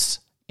test us.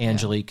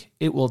 Angelique,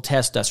 it will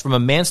test us. From a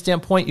man's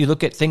standpoint, you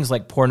look at things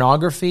like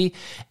pornography,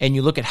 and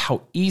you look at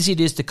how easy it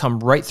is to come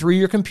right through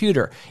your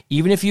computer.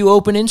 Even if you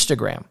open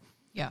Instagram,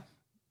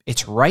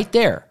 it's right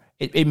there.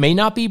 It may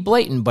not be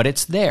blatant, but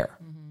it's there,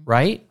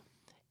 right?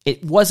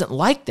 It wasn't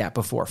like that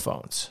before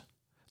phones.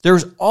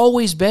 There's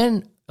always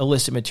been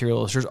illicit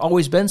materials. There's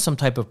always been some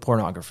type of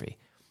pornography.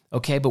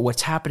 Okay, but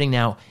what's happening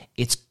now,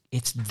 it's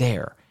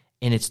there.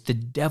 And it's the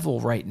devil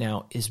right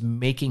now is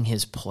making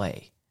his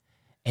play.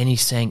 And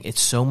he's saying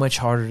it's so much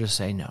harder to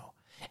say no.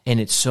 And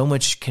it's so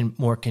much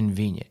more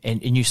convenient.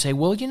 And you say,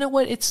 well, you know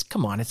what? It's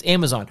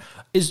Amazon.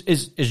 Is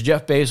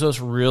Jeff Bezos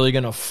really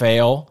going to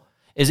fail?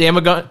 Is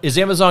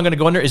Amazon going to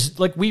go under? Is,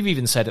 like we've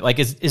even said it, like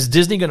is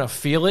Disney going to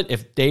feel it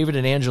if David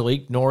and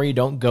Angelique Norrie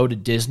don't go to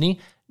Disney?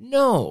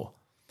 No.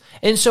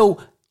 And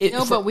so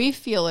but we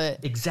feel it.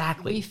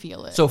 Exactly. We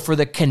feel it. So for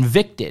the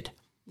convicted,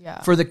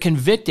 yeah. For the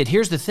convicted,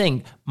 here's the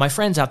thing, my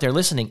friends out there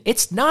listening,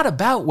 it's not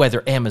about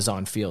whether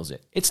Amazon feels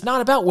it. It's not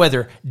about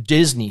whether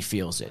Disney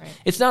feels it. Right.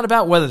 It's not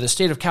about whether the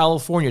State of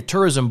California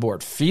Tourism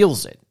Board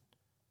feels it.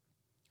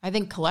 I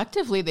think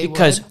collectively they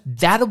because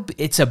would.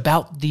 It's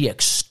about the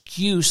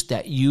excuse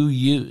that you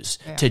use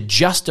to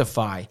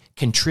justify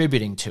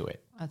contributing to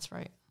it. That's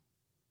right.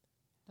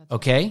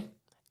 Okay? Right.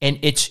 And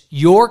it's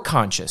your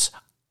conscience.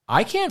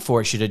 I can't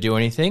force you to do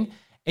anything.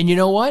 And you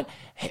know what?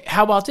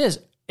 How about this?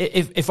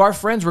 If our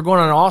friends were going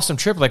on an awesome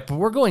trip, like, but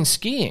we're going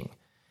skiing,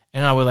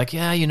 and I was like,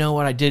 yeah, you know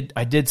what? I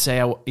did say,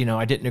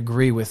 I didn't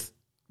agree with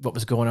what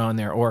was going on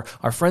there, or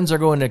our friends are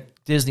going to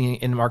Disney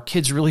and our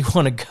kids really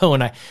want to go,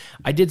 and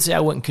I did say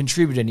I wouldn't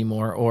contribute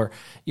anymore, or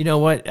you know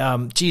what?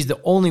 The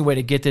only way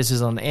to get this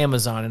is on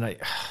Amazon, and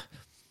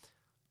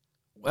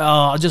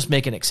I'll just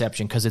make an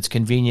exception because it's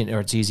convenient or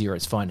it's easy or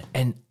it's fun,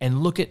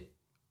 and look at,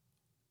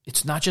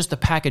 it's not just the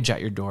package at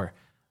your door,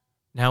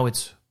 now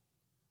it's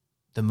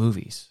the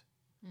movies.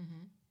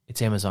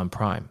 It's Amazon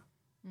Prime.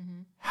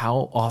 Mm-hmm.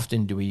 How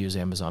often do we use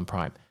Amazon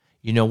Prime?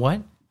 You know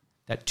what?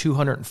 That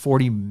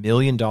 $240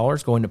 million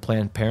going to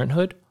Planned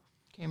Parenthood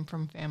came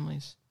from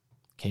families.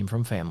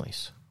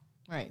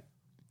 Right.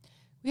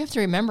 We have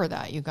to remember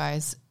that, you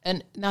guys.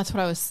 And that's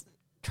what I was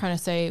trying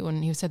to say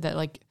when you said that,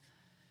 like,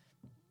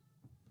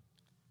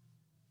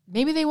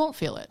 maybe they won't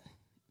feel it.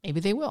 Maybe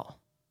they will.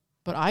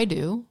 But I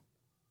do.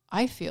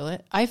 I feel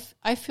it. I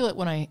feel it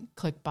when I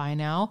click buy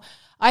now.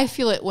 I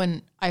feel it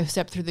when I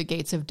step through the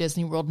gates of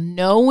Disney World,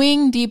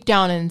 knowing deep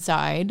down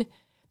inside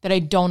that I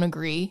don't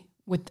agree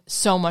with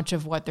so much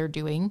of what they're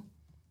doing.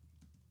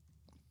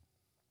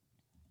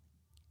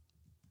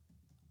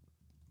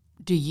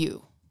 Do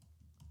you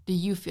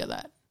feel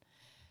that?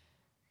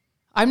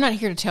 I'm not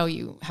here to tell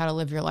you how to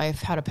live your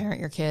life, how to parent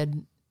your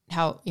kid,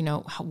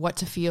 what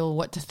to feel,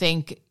 what to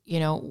think.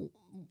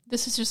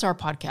 This is just our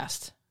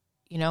podcast.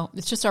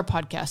 It's just our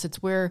podcast.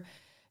 It's where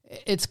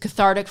it's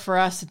cathartic for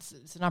us.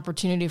 It's an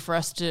opportunity for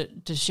us to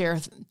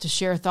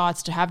share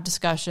thoughts, to have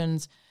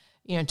discussions,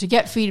 to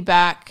get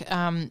feedback,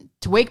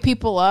 to wake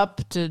people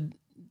up, to,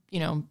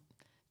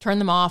 turn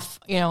them off.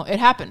 It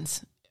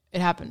happens.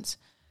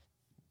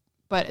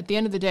 But at the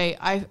end of the day,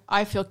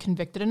 I feel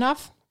convicted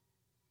enough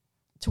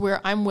to where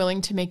I'm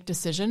willing to make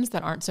decisions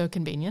that aren't so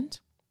convenient,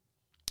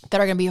 that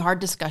are going to be hard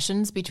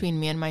discussions between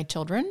me and my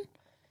children,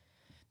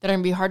 that are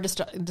going to be hard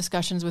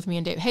discussions with me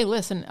and Dave. Hey,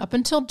 listen, up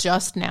until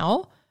just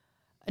now,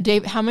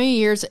 Dave, how many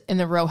years in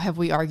a row have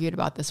we argued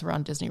about this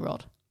around Disney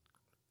World?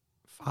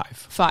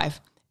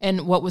 5.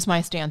 And what was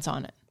my stance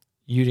on it?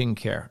 You didn't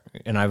care,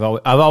 and I've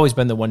always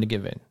been the one to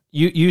give in.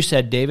 You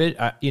said, David,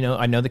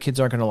 I know the kids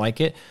aren't going to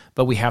like it,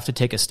 but we have to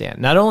take a stand.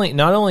 Not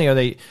only are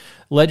they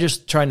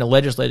trying to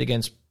legislate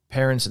against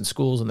parents and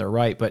schools and their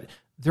right, but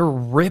they're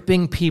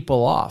ripping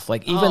people off.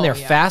 Like even their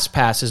Fast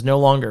Pass is no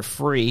longer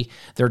free;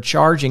 they're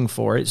charging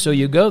for it. So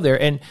you go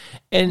there, and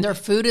their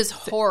food is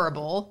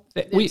horrible.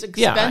 It's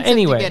expensive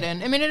to get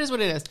in. I mean, it is what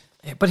it is.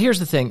 But here's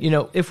the thing,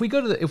 if we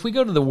go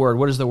to the Word,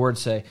 what does the Word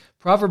say?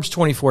 Proverbs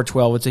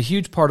 24:12. It's a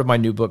huge part of my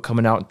new book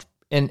coming out.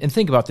 And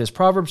think about this.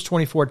 Proverbs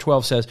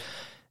 24:12 says,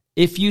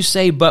 "If you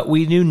say, 'But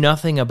we knew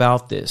nothing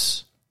about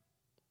this,'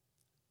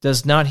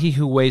 does not he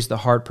who weighs the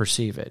heart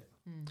perceive it?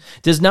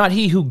 Does not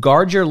he who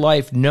guards your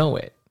life know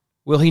it?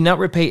 Will he not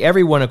repay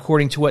everyone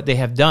according to what they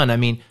have done?" I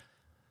mean,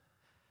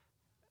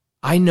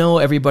 I know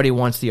everybody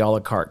wants the a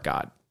la carte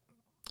God,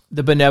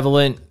 the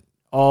benevolent,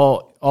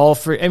 all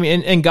for. I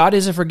mean, and God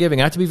is a forgiving.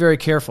 I have to be very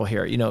careful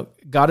here.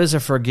 God is a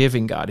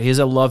forgiving God. He is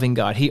a loving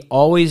God. He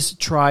always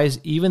tries,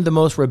 even the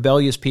most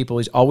rebellious people,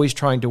 he's always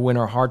trying to win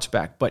our hearts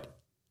back. But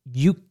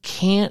you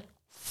can't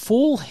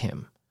fool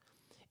him.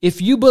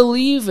 If you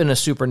believe in a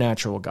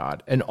supernatural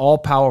God, an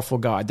all-powerful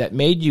God that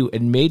made you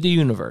and made the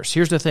universe,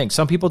 here's the thing.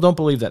 Some people don't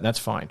believe that, and that's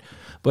fine.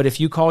 But if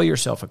you call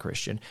yourself a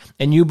Christian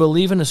and you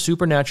believe in a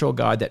supernatural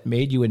God that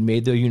made you and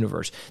made the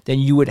universe, then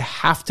you would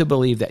have to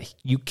believe that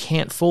you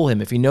can't fool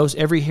him. If he knows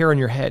every hair on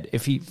your head,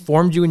 if he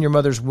formed you in your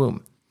mother's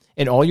womb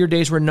and all your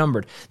days were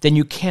numbered, then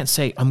you can't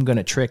say, I'm going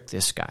to trick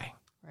this guy.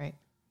 Right.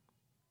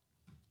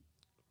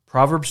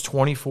 Proverbs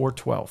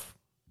 24:12.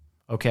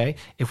 Okay,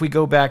 if we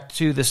go back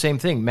to the same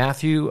thing,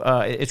 Matthew,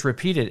 it's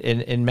repeated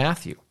in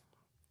Matthew,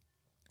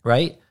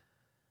 right?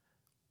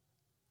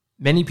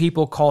 Many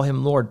people call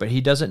him Lord, but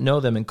he doesn't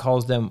know them and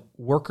calls them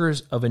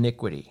workers of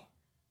iniquity.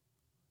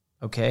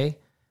 Okay?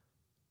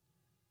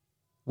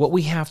 What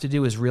we have to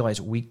do is realize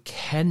we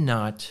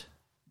cannot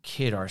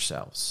kid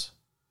ourselves.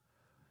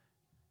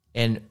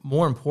 And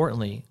more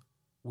importantly,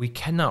 we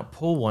cannot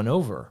pull one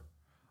over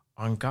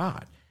on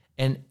God.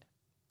 And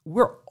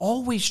we're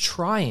always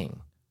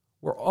trying.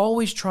 We're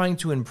always trying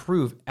to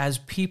improve as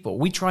people.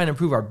 We try and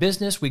improve our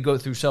business. We go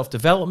through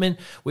self-development.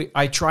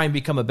 I try and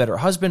become a better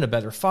husband, a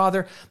better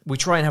father. We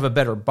try and have a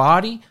better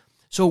body.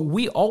 So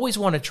we always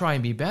want to try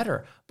and be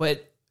better.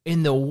 But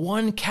in the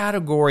one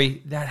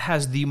category that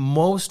has the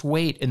most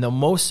weight and the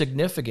most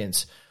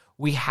significance,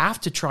 we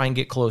have to try and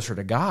get closer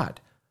to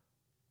God.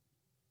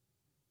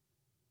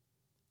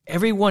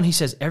 He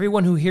says,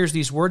 everyone who hears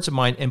these words of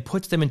mine and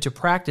puts them into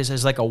practice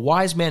is like a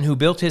wise man who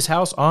built his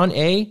house on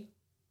a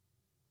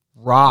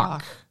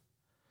rock.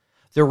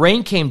 The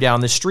rain came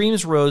down, the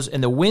streams rose,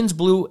 and the winds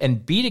blew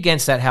and beat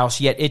against that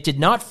house, yet it did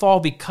not fall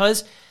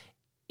because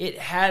it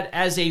had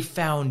as a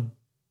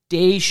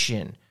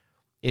foundation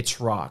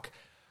its rock.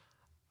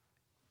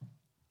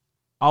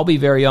 I'll be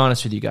very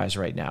honest with you guys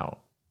right now.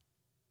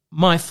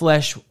 My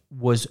flesh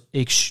was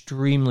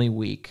extremely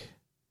weak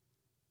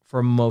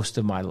for most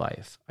of my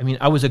life. I mean,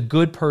 I was a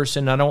good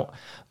person,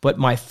 but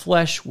my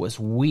flesh was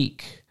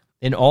weak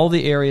in all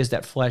the areas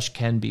that flesh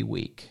can be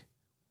weak.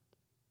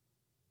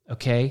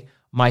 Okay?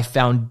 My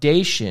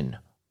foundation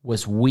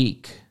was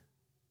weak.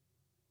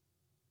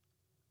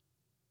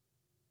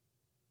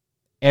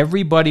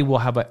 Everybody will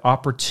have an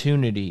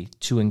opportunity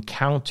to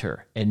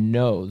encounter and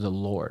know the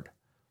Lord.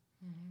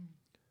 Mm-hmm.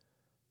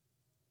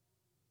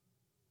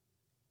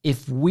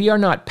 If we are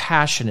not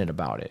passionate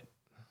about it,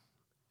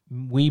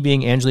 we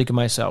being Angelique and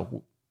myself,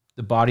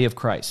 the body of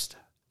Christ,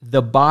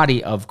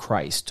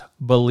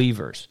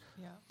 believers,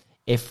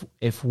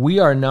 if we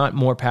are not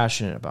more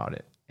passionate about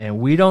it, and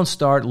we don't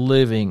start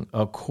living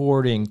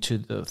according to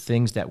the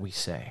things that we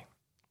say,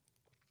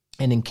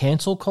 and in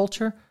cancel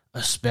culture,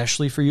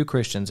 especially for you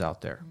Christians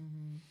out there,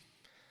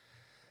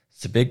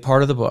 it's a big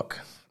part of the book.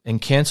 In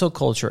cancel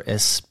culture,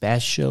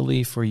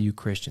 especially for you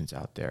Christians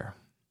out there,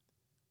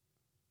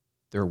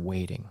 they're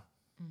waiting.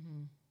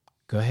 Mm-hmm.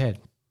 Go ahead.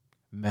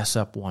 Mess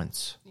up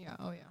once. Yeah,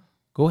 oh yeah.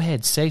 Go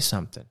ahead, say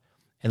something.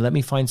 And let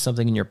me find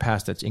something in your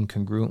past that's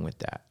incongruent with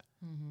that.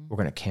 Mm-hmm. We're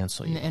going to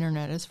cancel you. And the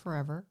internet is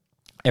forever.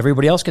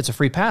 Everybody else gets a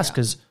free pass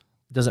because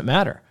it doesn't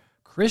matter.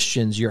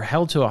 Christians, you're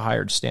held to a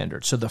higher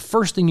standard. So the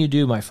first thing you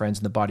do, my friends,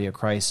 in the body of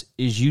Christ,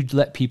 is you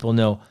let people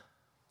know,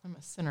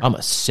 I'm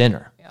a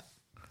sinner. Yeah.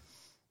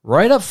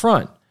 Right up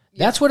front.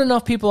 Yeah. That's what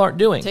enough people aren't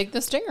doing. Take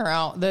the stinger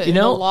out, the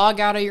log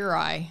out of your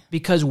eye.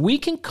 Because we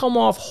can come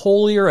off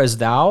holier as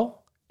thou,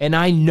 and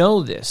I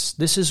know this.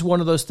 This is one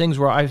of those things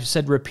where I've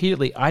said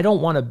repeatedly, I don't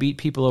want to beat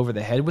people over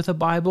the head with a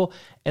Bible,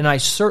 and I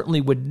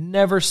certainly would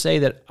never say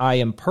that I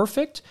am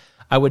perfect.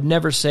 I would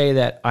never say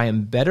that I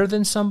am better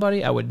than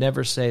somebody. I would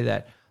never say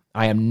that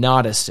I am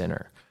not a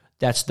sinner.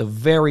 That's the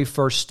very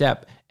first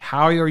step.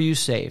 How are you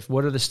saved?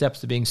 What are the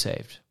steps to being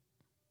saved?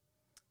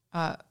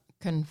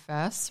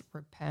 Confess,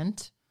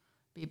 repent,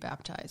 be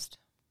baptized.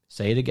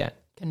 Say it again.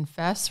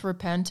 Confess,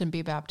 repent, and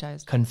be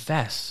baptized.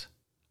 Confess.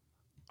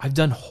 I've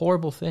done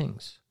horrible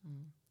things.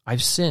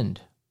 I've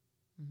sinned.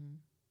 Mm-hmm.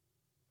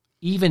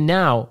 Even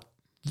now,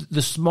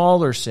 the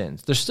smaller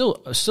sins, they're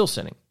still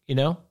sinning,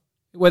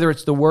 Whether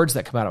it's the words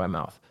that come out of my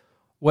mouth,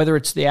 whether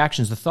it's the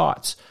actions, the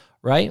thoughts,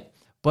 right?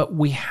 But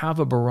we have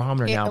a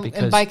barometer now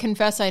because... And by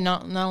confess, I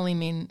not only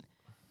mean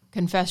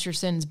confess your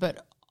sins,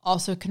 but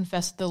also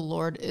confess the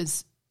Lord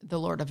is the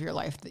Lord of your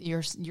life,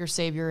 your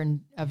Savior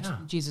and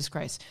of Jesus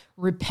Christ.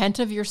 Repent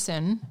of your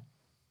sin.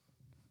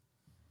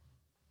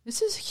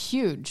 This is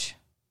huge.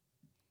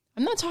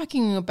 I'm not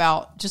talking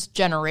about just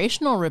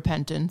generational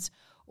repentance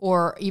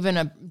or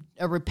even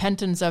a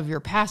repentance of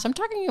your past. I'm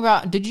talking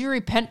about, did you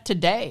repent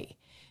today?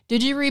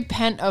 Did you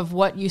repent of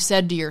what you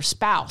said to your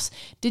spouse?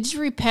 Did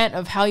you repent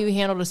of how you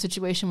handled a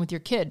situation with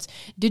your kids?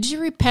 Did you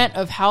repent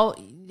of how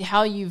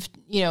you've,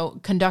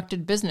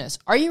 conducted business?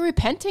 Are you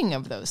repenting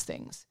of those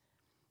things?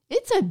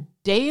 It's a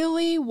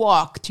daily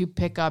walk to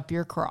pick up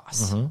your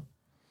cross.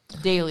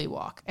 Mm-hmm. Daily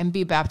walk and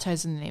be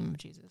baptized in the name of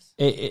Jesus.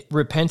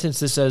 Repentance,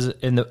 this says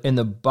in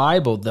the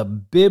Bible, the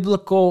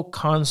biblical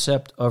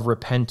concept of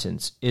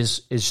repentance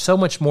is so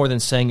much more than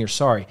saying you're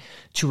sorry.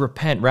 To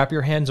repent, wrap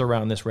your hands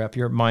around this, wrap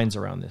your minds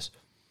around this.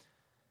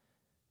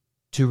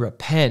 To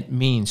repent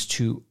means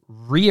to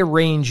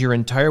rearrange your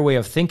entire way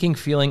of thinking,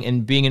 feeling,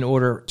 and being in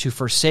order to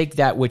forsake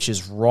that which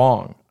is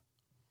wrong.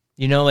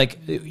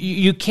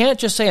 You can't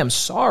just say, I'm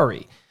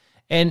sorry.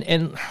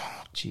 And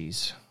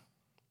geez,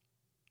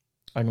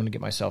 I'm going to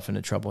get myself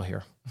into trouble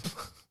here.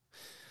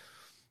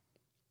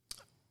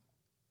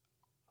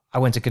 I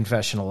went to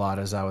confession a lot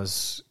as I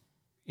was,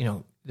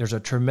 there's a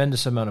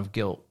tremendous amount of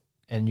guilt,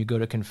 and you go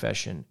to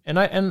confession. And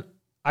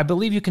I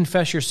believe you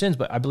confess your sins,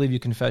 but I believe you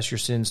confess your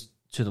sins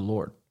to the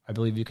Lord. I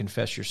believe you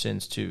confess your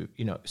sins to,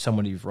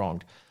 someone you've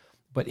wronged.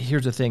 But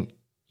here's the thing.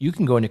 You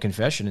can go into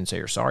confession and say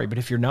you're sorry, but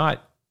if you're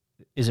not,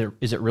 is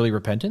it really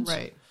repentance?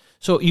 Right.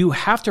 So you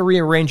have to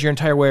rearrange your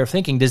entire way of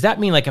thinking. Does that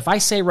mean, like, if I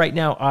say right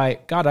now, I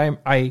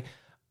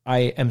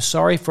am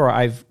sorry for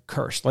I've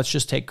cursed. Let's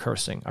just take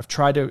cursing. I've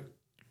tried to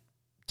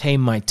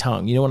tame my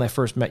tongue. When I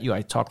first met you,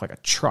 I talked like a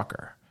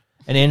trucker.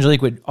 And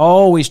Angelique would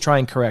always try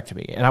and correct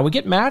me. And I would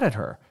get mad at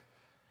her.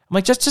 I'm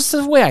like, just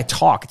the way I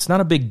talk. It's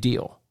not a big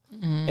deal.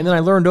 Mm-hmm. And then I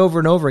learned over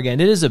and over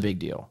again, it is a big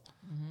deal.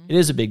 Mm-hmm. It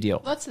is a big deal.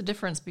 Well, that's the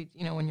difference.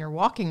 When you're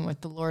walking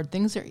with the Lord,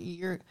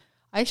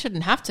 I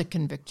shouldn't have to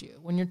convict you.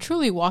 When you're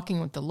truly walking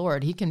with the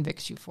Lord, he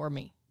convicts you for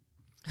me.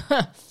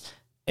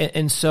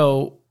 and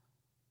so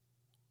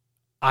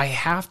I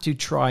have to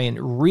try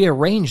and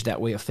rearrange that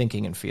way of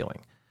thinking and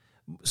feeling.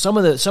 Some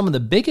of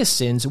the biggest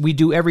sins we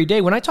do every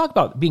day. When I talk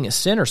about being a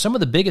sinner, some of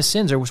the biggest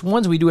sins are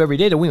ones we do every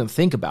day that we don't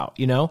think about,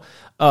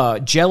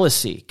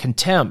 jealousy,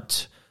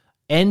 contempt,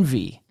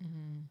 envy,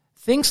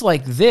 things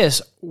like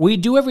this we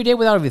do every day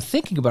without even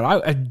thinking about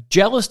it. I'm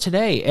jealous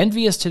today,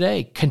 envious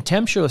today,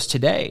 contemptuous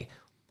today.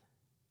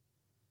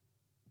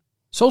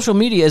 Social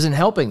media isn't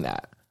helping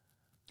that.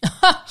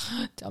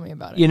 Tell me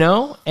about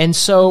it. And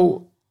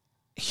so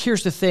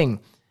here's the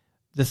thing.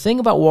 The thing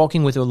about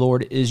walking with the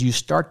Lord is you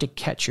start to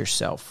catch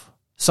yourself.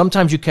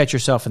 Sometimes you catch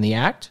yourself in the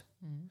act.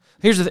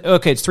 Here's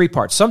it's 3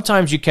 parts.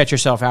 Sometimes you catch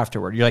yourself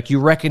afterward. You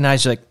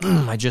recognize,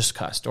 I just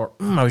cussed, or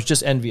I was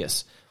just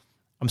envious.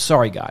 I'm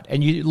sorry, God.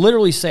 And you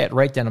literally say it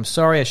right then. I'm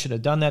sorry, I should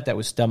have done that. That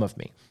was dumb of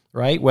me,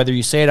 right? Whether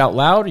you say it out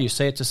loud or you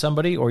say it to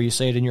somebody or you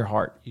say it in your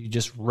heart, you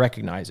just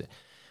recognize it.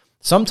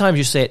 Sometimes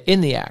you say it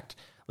in the act.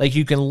 Like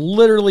you can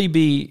literally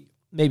be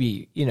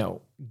maybe,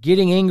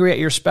 getting angry at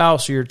your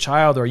spouse or your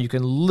child, or you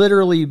can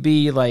literally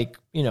be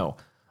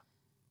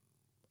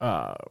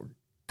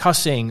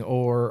cussing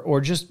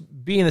or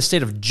just be in the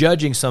state of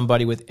judging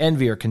somebody with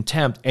envy or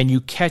contempt, and you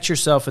catch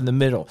yourself in the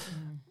middle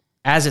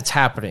as it's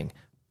happening.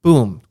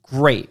 Boom,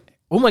 great.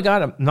 Oh my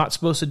God, I'm not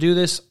supposed to do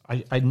this.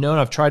 I know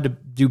I've tried to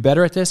do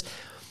better at this.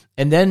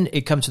 And then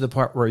it comes to the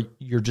part where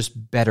you're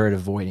just better at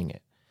avoiding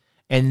it.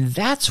 And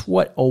that's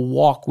what a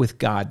walk with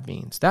God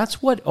means.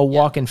 That's what a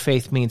walk in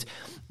faith means.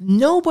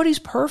 Nobody's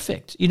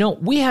perfect.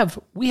 We have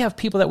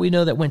people that we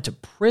know that went to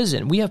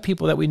prison. We have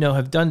people that we know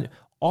have done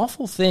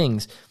awful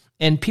things.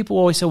 And people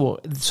always say, well,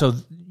 so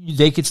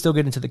they could still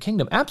get into the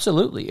kingdom.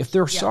 Absolutely, if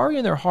they're sorry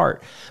in their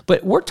heart.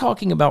 But we're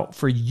talking about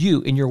for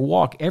you in your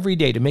walk every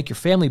day to make your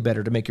family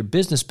better, to make your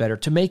business better,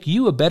 to make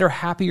you a better,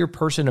 happier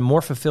person, a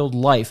more fulfilled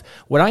life.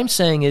 What I'm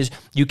saying is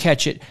you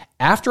catch it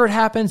after it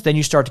happens, then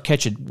you start to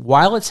catch it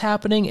while it's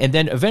happening, and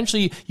then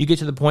eventually you get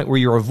to the point where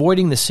you're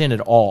avoiding the sin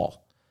at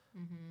all.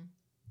 Mm-hmm.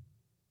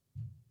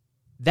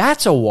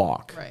 That's a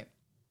walk. Right.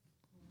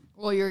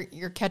 Well,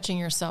 you're catching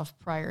yourself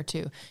prior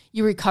to.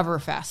 You recover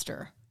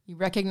faster. You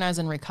recognize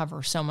and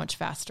recover so much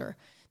faster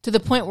to the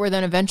point where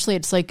then eventually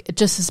it's like it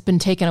just has been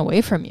taken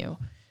away from you.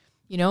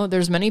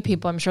 There's many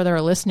people I'm sure that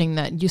are listening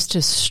that used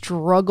to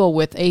struggle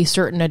with a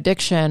certain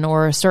addiction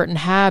or a certain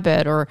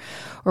habit or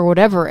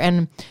whatever.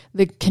 And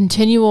the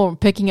continual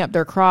picking up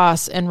their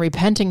cross and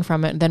repenting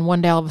from it. Then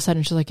one day all of a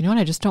sudden she's like,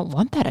 I just don't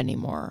want that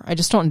anymore. I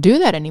just don't do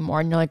that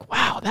anymore. And you're like,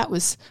 wow,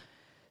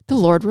 the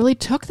Lord really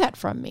took that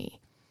from me.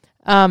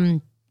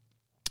 But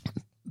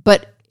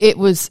it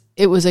was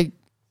a,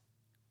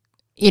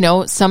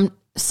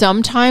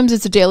 sometimes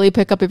it's a daily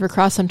pickup of your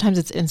cross. Sometimes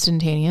it's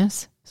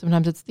instantaneous.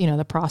 Sometimes it's,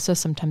 the process.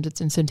 Sometimes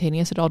it's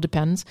instantaneous. It all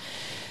depends.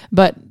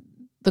 But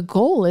the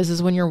goal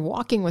is when you're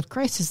walking with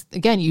Christ is,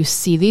 again, you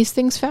see these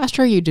things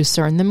faster, you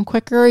discern them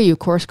quicker, you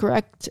course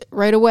correct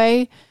right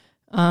away.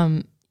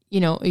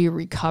 You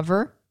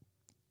recover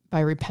by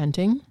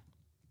repenting.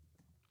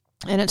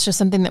 And it's just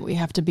something that we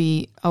have to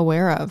be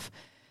aware of.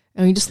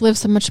 And we just live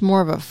so much more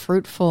of a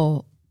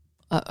fruitful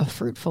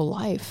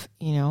life,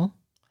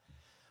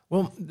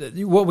 Well,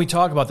 what we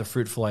talk about the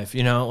fruitful life,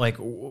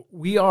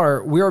 we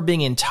are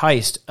being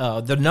enticed.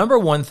 The number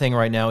one thing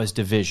right now is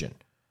division.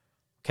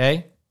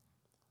 Okay,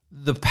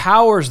 the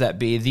powers that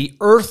be, the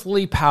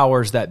earthly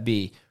powers that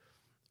be.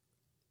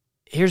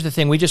 Here's the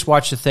thing: we just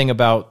watched a thing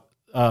about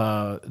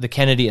the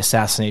Kennedy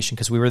assassination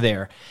because we were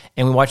there,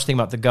 and we watched a thing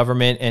about the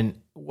government. And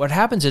what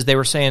happens is they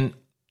were saying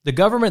the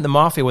government and the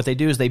mafia. What they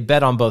do is they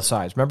bet on both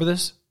sides. Remember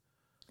this?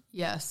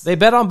 Yes. They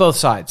bet on both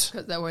sides.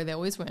 Because that way they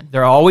always win.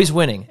 They're always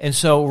winning. And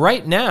so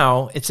right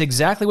now, it's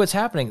exactly what's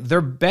happening. They're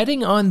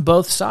betting on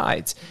both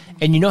sides.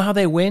 And you know how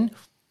they win?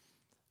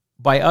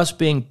 By us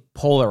being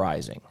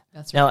polarizing.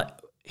 That's right. Now,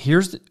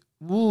 here's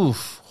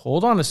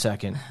hold on a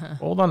second.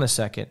 Hold on a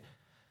second.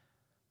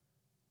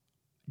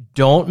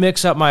 Don't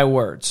mix up my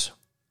words.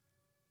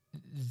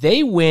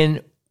 They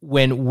win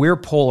when we're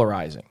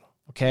polarizing.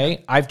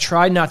 Okay, I've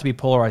tried not to be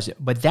polarizing,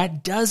 but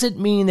that doesn't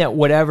mean that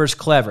whatever's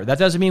clever. That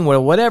doesn't mean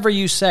whatever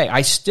you say.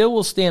 I still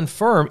will stand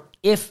firm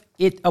if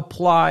it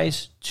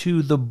applies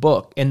to the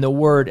book and the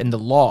word and the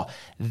law.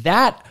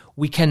 That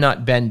we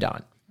cannot bend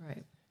on.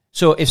 Right.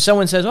 So if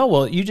someone says, oh,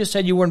 well, you just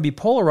said you wouldn't be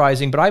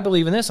polarizing, but I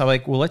believe in this. I'm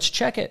like, well, let's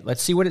check it.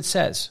 Let's see what it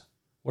says.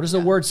 What does the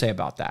word say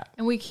about that?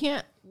 And we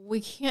can't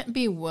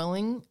be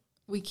willing.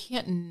 We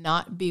can't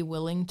not be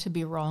willing to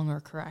be wrong or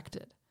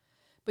corrected.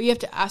 But you have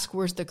to ask,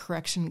 where's the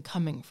correction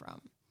coming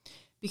from?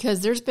 Because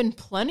there's been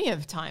plenty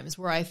of times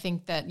where I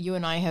think that you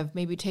and I have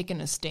maybe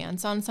taken a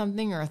stance on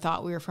something or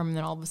thought we were from, and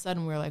then all of a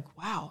sudden we're like,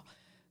 wow,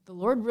 the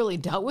Lord really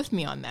dealt with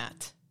me on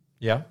that.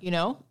 Yeah.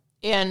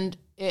 And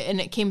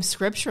it came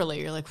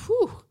scripturally. You're like,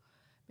 whew,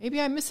 maybe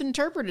I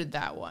misinterpreted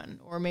that one.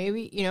 Or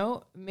maybe,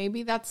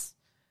 maybe that's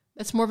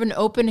more of an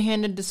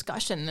open-handed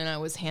discussion than I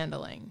was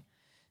handling.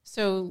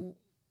 So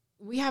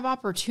we have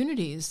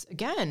opportunities,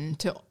 again,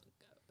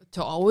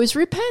 To always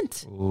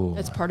repent. Ooh.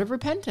 That's part of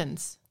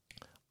repentance.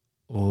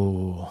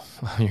 Oh,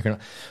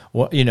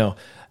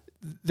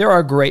 there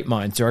are great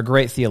minds. There are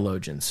great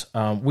theologians.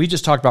 We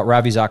just talked about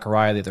Ravi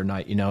Zachariah the other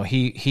night.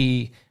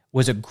 He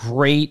was a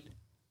great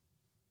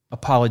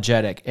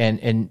apologetic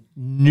and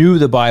knew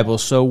the Bible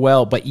so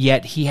well, but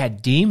yet he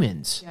had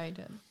demons. Yeah, he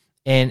did.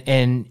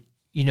 And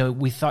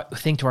we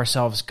think to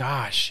ourselves,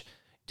 gosh,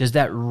 does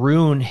that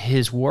ruin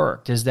his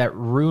work? Does that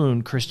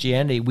ruin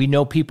Christianity? We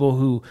know people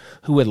who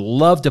would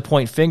love to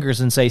point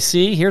fingers and say,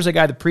 see, here's a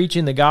guy that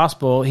preaching the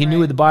gospel. He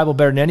knew the Bible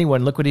better than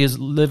anyone. Look what he is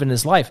living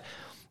his life.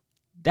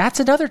 That's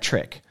another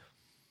trick,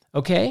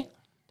 okay?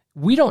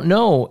 We don't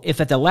know if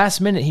at the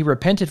last minute he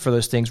repented for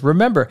those things.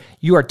 Remember,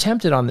 you are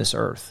tempted on this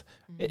earth.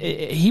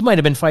 He might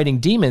have been fighting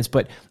demons,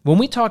 but when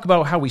we talk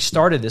about how we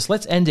started this,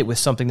 let's end it with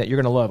something that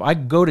you're going to love. I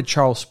go to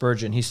Charles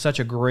Spurgeon. He's such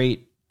a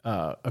great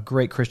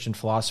Christian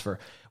philosopher.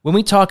 When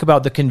we talk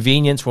about the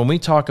convenience, when we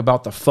talk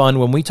about the fun,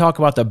 when we talk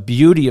about the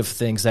beauty of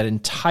things that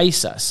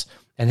entice us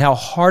and how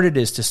hard it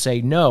is to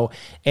say no,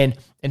 and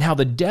how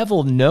the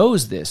devil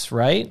knows this,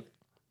 right?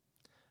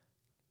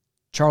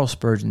 Charles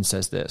Spurgeon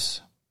says this: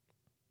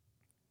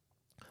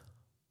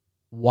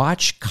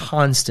 watch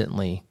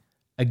constantly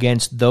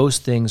against those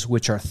things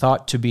which are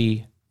thought to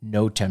be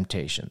no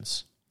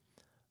temptations.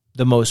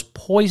 The most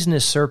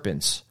poisonous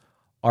serpents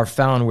are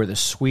found where the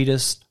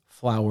sweetest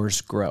flowers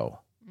grow.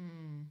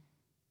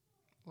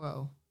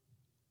 Whoa.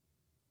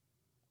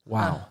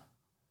 Wow.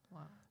 Wow.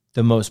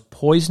 The most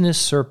poisonous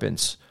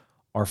serpents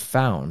are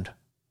found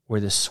where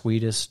the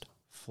sweetest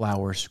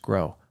flowers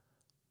grow.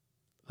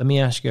 Let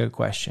me ask you a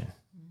question.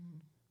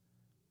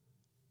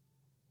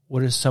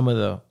 What does some of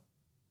the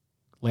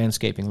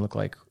landscaping look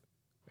like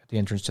at the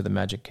entrance to the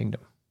Magic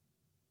Kingdom?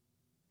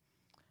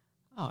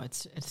 Oh,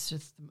 it's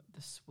just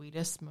the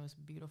sweetest,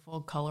 most beautiful,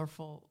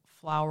 colorful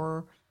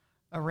flower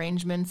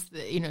arrangements,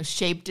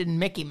 shaped in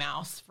Mickey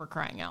Mouse, for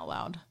crying out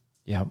loud.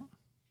 Yeah.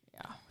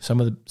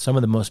 Some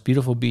of the most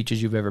beautiful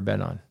beaches you've ever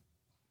been on.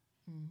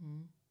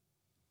 Mm-hmm.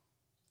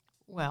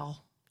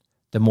 Well,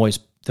 the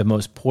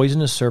most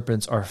poisonous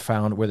serpents are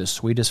found where the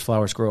sweetest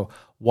flowers grow.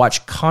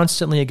 Watch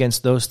constantly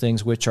against those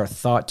things which are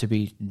thought to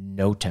be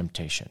no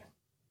temptation.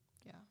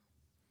 Yeah.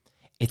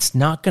 It's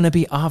not going to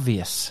be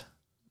obvious.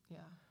 Yeah.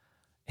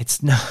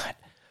 It's not.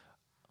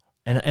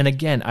 And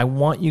again, I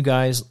want you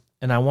guys,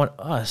 and I want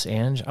us,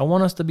 Ange, I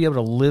want us to be able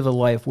to live a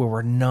life where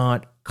we're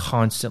not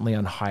constantly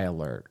on high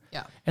alert.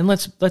 Yeah. And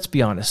let's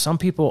be honest. Some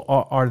people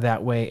are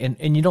that way,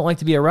 and you don't like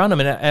to be around them.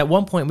 And at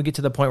one point, we get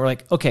to the point where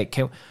like, okay,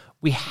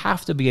 we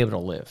have to be able to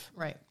live.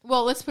 Right.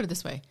 Well, let's put it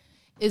this way: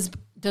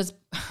 does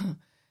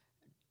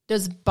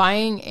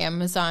buying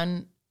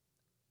Amazon,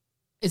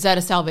 is that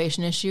a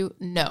salvation issue?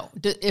 No.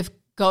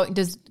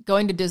 Does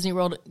going to Disney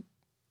World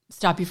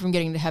stop you from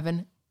getting to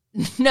heaven?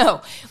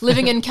 No.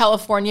 Living in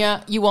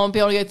California, you won't be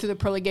able to get through the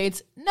pearly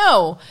gates?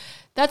 No.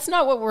 That's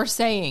not what we're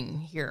saying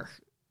here.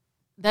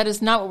 That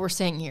is not what we're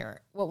saying here.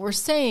 What we're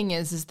saying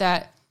is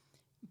that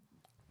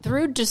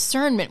through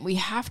discernment, we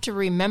have to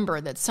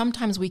remember that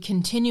sometimes we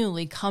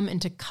continually come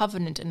into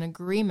covenant and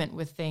agreement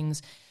with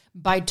things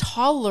by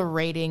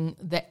tolerating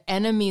the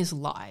enemy's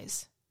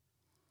lies.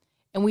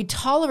 And we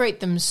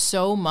tolerate them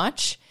so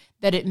much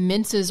that it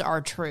minces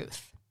our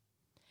truth.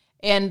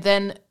 And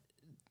then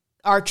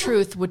our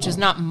truth, which is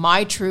not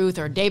my truth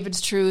or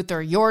David's truth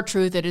or your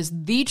truth, it is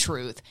the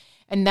truth.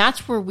 And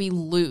that's where we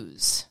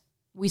lose.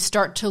 We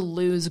start to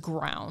lose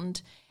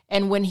ground.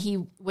 And when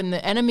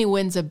the enemy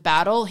wins a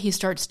battle, he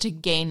starts to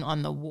gain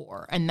on the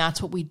war. And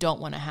that's what we don't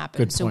want to happen.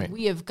 Good point. So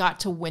we have got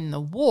to win the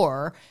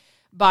war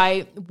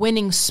by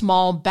winning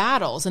small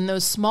battles. And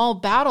those small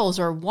battles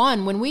are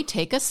won when we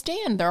take a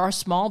stand. There are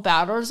small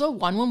battles are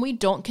won when we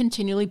don't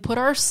continually put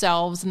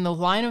ourselves in the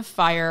line of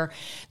fire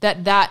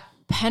that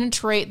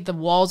penetrate the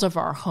walls of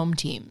our home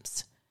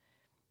teams.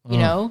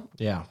 Yeah.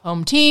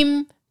 Home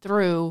team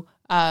through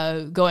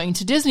going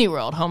to Disney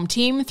World, home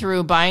team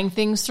through buying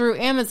things through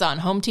Amazon,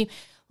 home team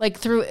like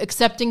through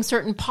accepting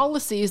certain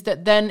policies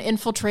that then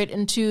infiltrate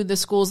into the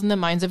schools and the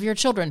minds of your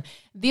children.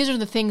 These are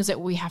the things that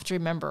we have to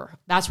remember.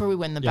 That's where we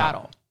win the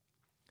battle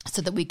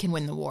so that we can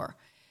win the war.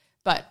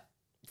 But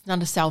it's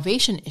not a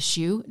salvation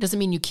issue. It doesn't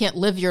mean you can't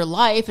live your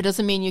life. It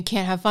doesn't mean you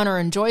can't have fun or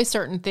enjoy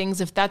certain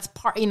things if that's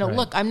part, right.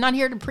 Look, I'm not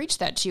here to preach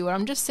that to you. What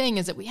I'm just saying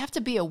is that we have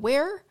to be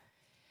aware.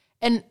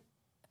 And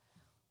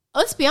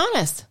let's be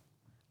honest,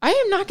 I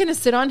am not going to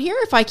sit on here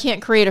if I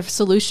can't create a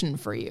solution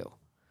for you,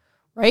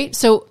 right?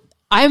 So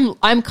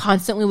I'm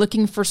constantly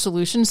looking for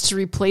solutions to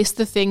replace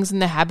the things and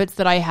the habits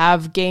that I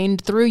have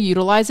gained through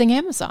utilizing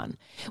Amazon.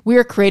 We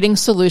are creating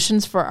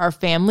solutions for our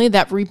family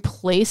that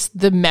replace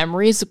the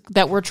memories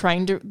that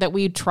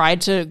we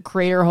tried to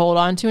create or hold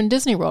on to in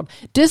Disney World.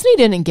 Disney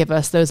didn't give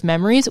us those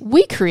memories.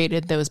 We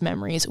created those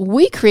memories.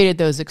 We created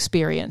those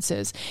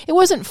experiences. It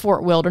wasn't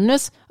Fort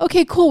Wilderness.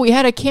 Okay, cool. We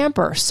had a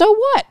camper. So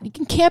what? You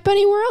can camp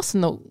anywhere else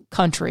in the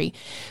country.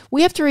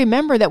 We have to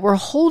remember that we're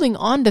holding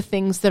on to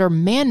things that are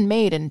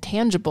man-made and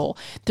tangible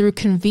through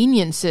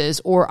conveniences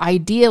or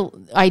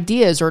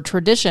ideas or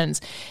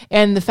traditions.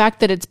 And the fact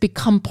that it's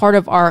become part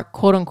of our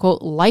quote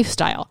unquote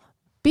lifestyle.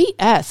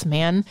 BS,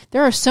 man.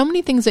 There are so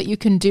many things that you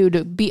can do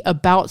to be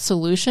about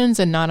solutions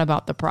and not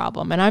about the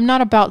problem. And I'm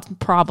not about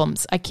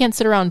problems. I can't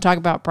sit around and talk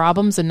about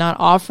problems and not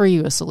offer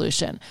you a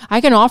solution.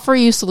 I can offer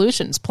you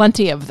solutions,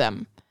 plenty of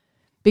them,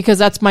 because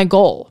that's my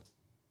goal,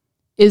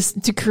 is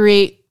to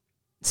create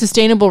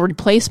sustainable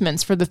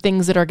replacements for the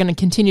things that are going to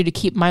continue to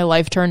keep my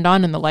life turned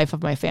on and the life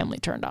of my family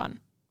turned on.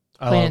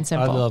 Plain and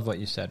simple. I love what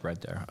you said right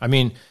there. I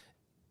mean,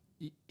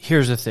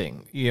 here's the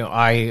thing.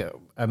 I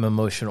am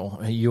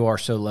emotional. You are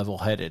so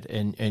level-headed,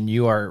 and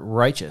you are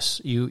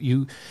righteous.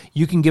 You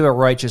can give a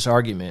righteous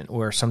argument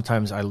where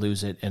sometimes I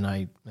lose it and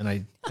I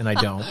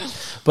don't.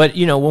 But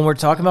when we're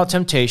talking about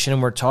temptation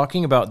and we're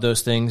talking about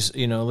those things,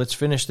 let's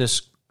finish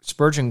this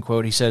Spurgeon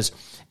quote. He says,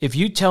 "If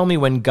you tell me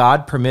when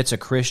God permits a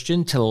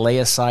Christian to lay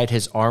aside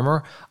his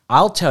armor,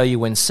 I'll tell you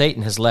when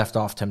Satan has left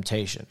off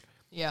temptation."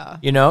 Yeah.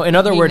 In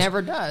other words, he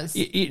never does.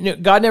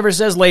 God never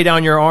says lay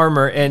down your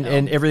armor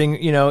and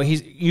everything,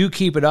 you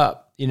keep it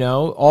up,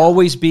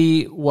 always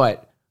be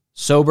what?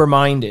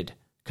 Sober-minded,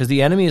 because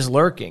the enemy is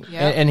lurking.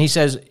 Yep. And he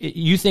says,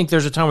 you think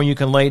there's a time when you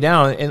can lay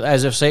down,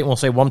 as if Satan will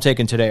say, well, I'm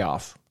taking today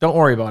off. Don't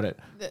worry about it.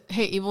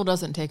 Hey, evil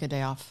doesn't take a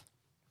day off.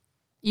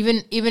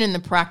 Even in the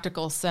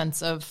practical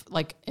sense of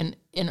like in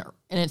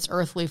its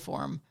earthly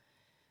form.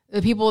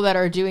 The people that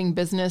are doing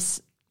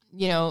business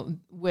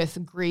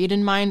with greed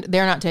in mind,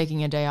 they're not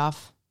taking a day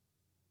off.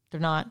 They're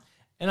not.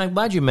 And I'm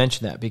glad you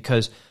mentioned that,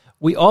 because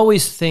we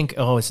always think,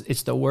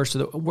 it's the worst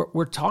of the.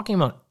 We're talking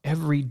about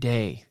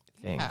everyday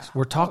things.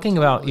 We're talking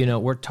about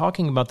we're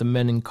talking about the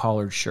men in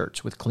collared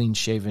shirts with clean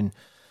shaven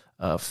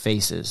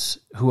faces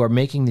who are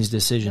making these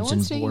decisions no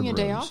one's in boardrooms. taking a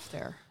day off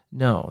there.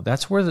 No,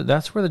 that's where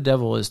the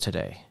devil is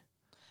today.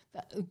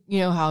 You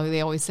know how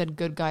they always said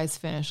good guys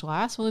finish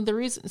last. Well,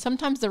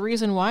 sometimes the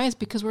reason why is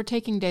because we're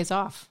taking days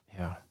off.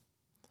 Yeah.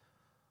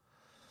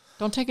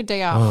 Don't take a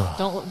day off.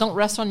 Don't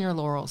rest on your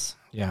laurels.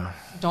 Yeah.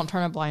 Don't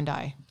turn a blind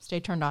eye. Stay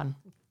turned on.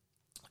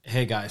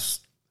 Hey guys,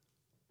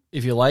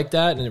 if you like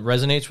that and it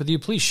resonates with you,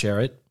 please share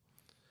it.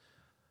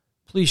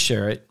 Please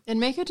share it. And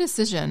make a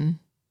decision.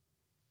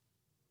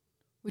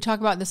 We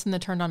talk about this in the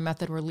Turned On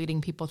Method. We're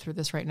leading people through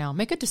this right now.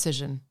 Make a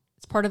decision.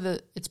 It's part of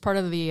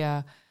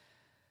the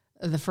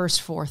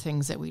first four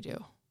things that we do.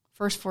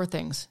 First four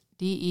things.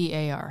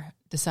 DEAR.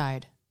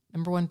 Decide.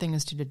 Number one thing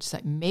is to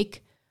decide.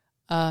 Make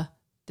a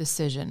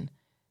decision.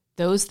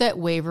 Those that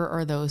waver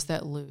are those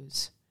that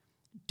lose.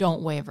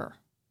 Don't waver.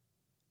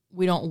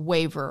 We don't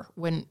waver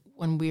when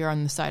we are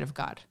on the side of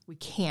God. We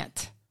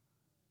can't.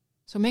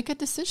 So make a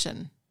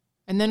decision.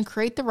 And then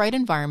create the right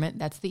environment.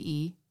 That's the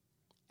E.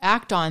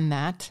 Act on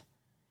that.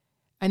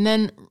 And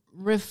then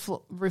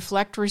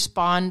reflect,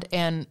 respond,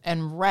 and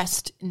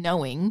rest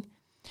knowing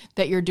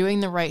that you're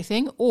doing the right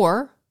thing,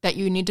 or that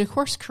you need to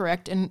course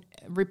correct and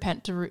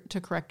repent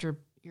to correct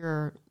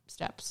your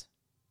steps.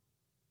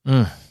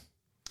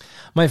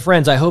 My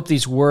friends, I hope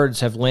these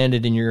words have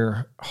landed in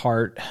your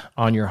heart,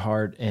 on your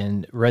heart,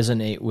 and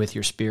resonate with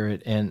your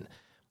spirit. And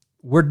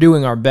we're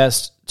doing our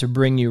best to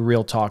bring you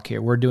real talk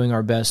here. We're doing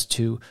our best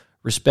to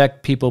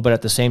respect people, but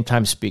at the same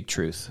time speak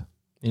truth,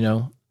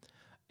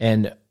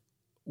 And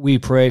we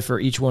pray for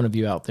each one of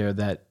you out there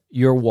that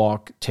your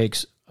walk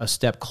takes a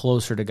step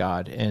closer to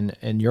God,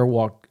 and your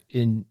walk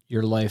in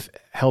your life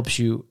helps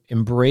you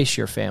embrace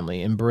your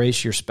family,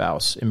 embrace your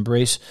spouse,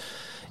 embrace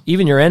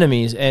even your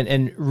enemies,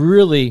 and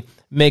really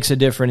makes a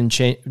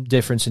difference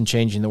in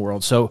changing the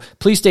world. So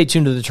please stay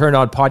tuned to the Turned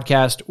On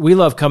podcast. We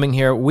love coming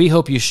here. We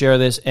hope you share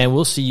this, and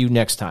we'll see you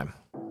next time.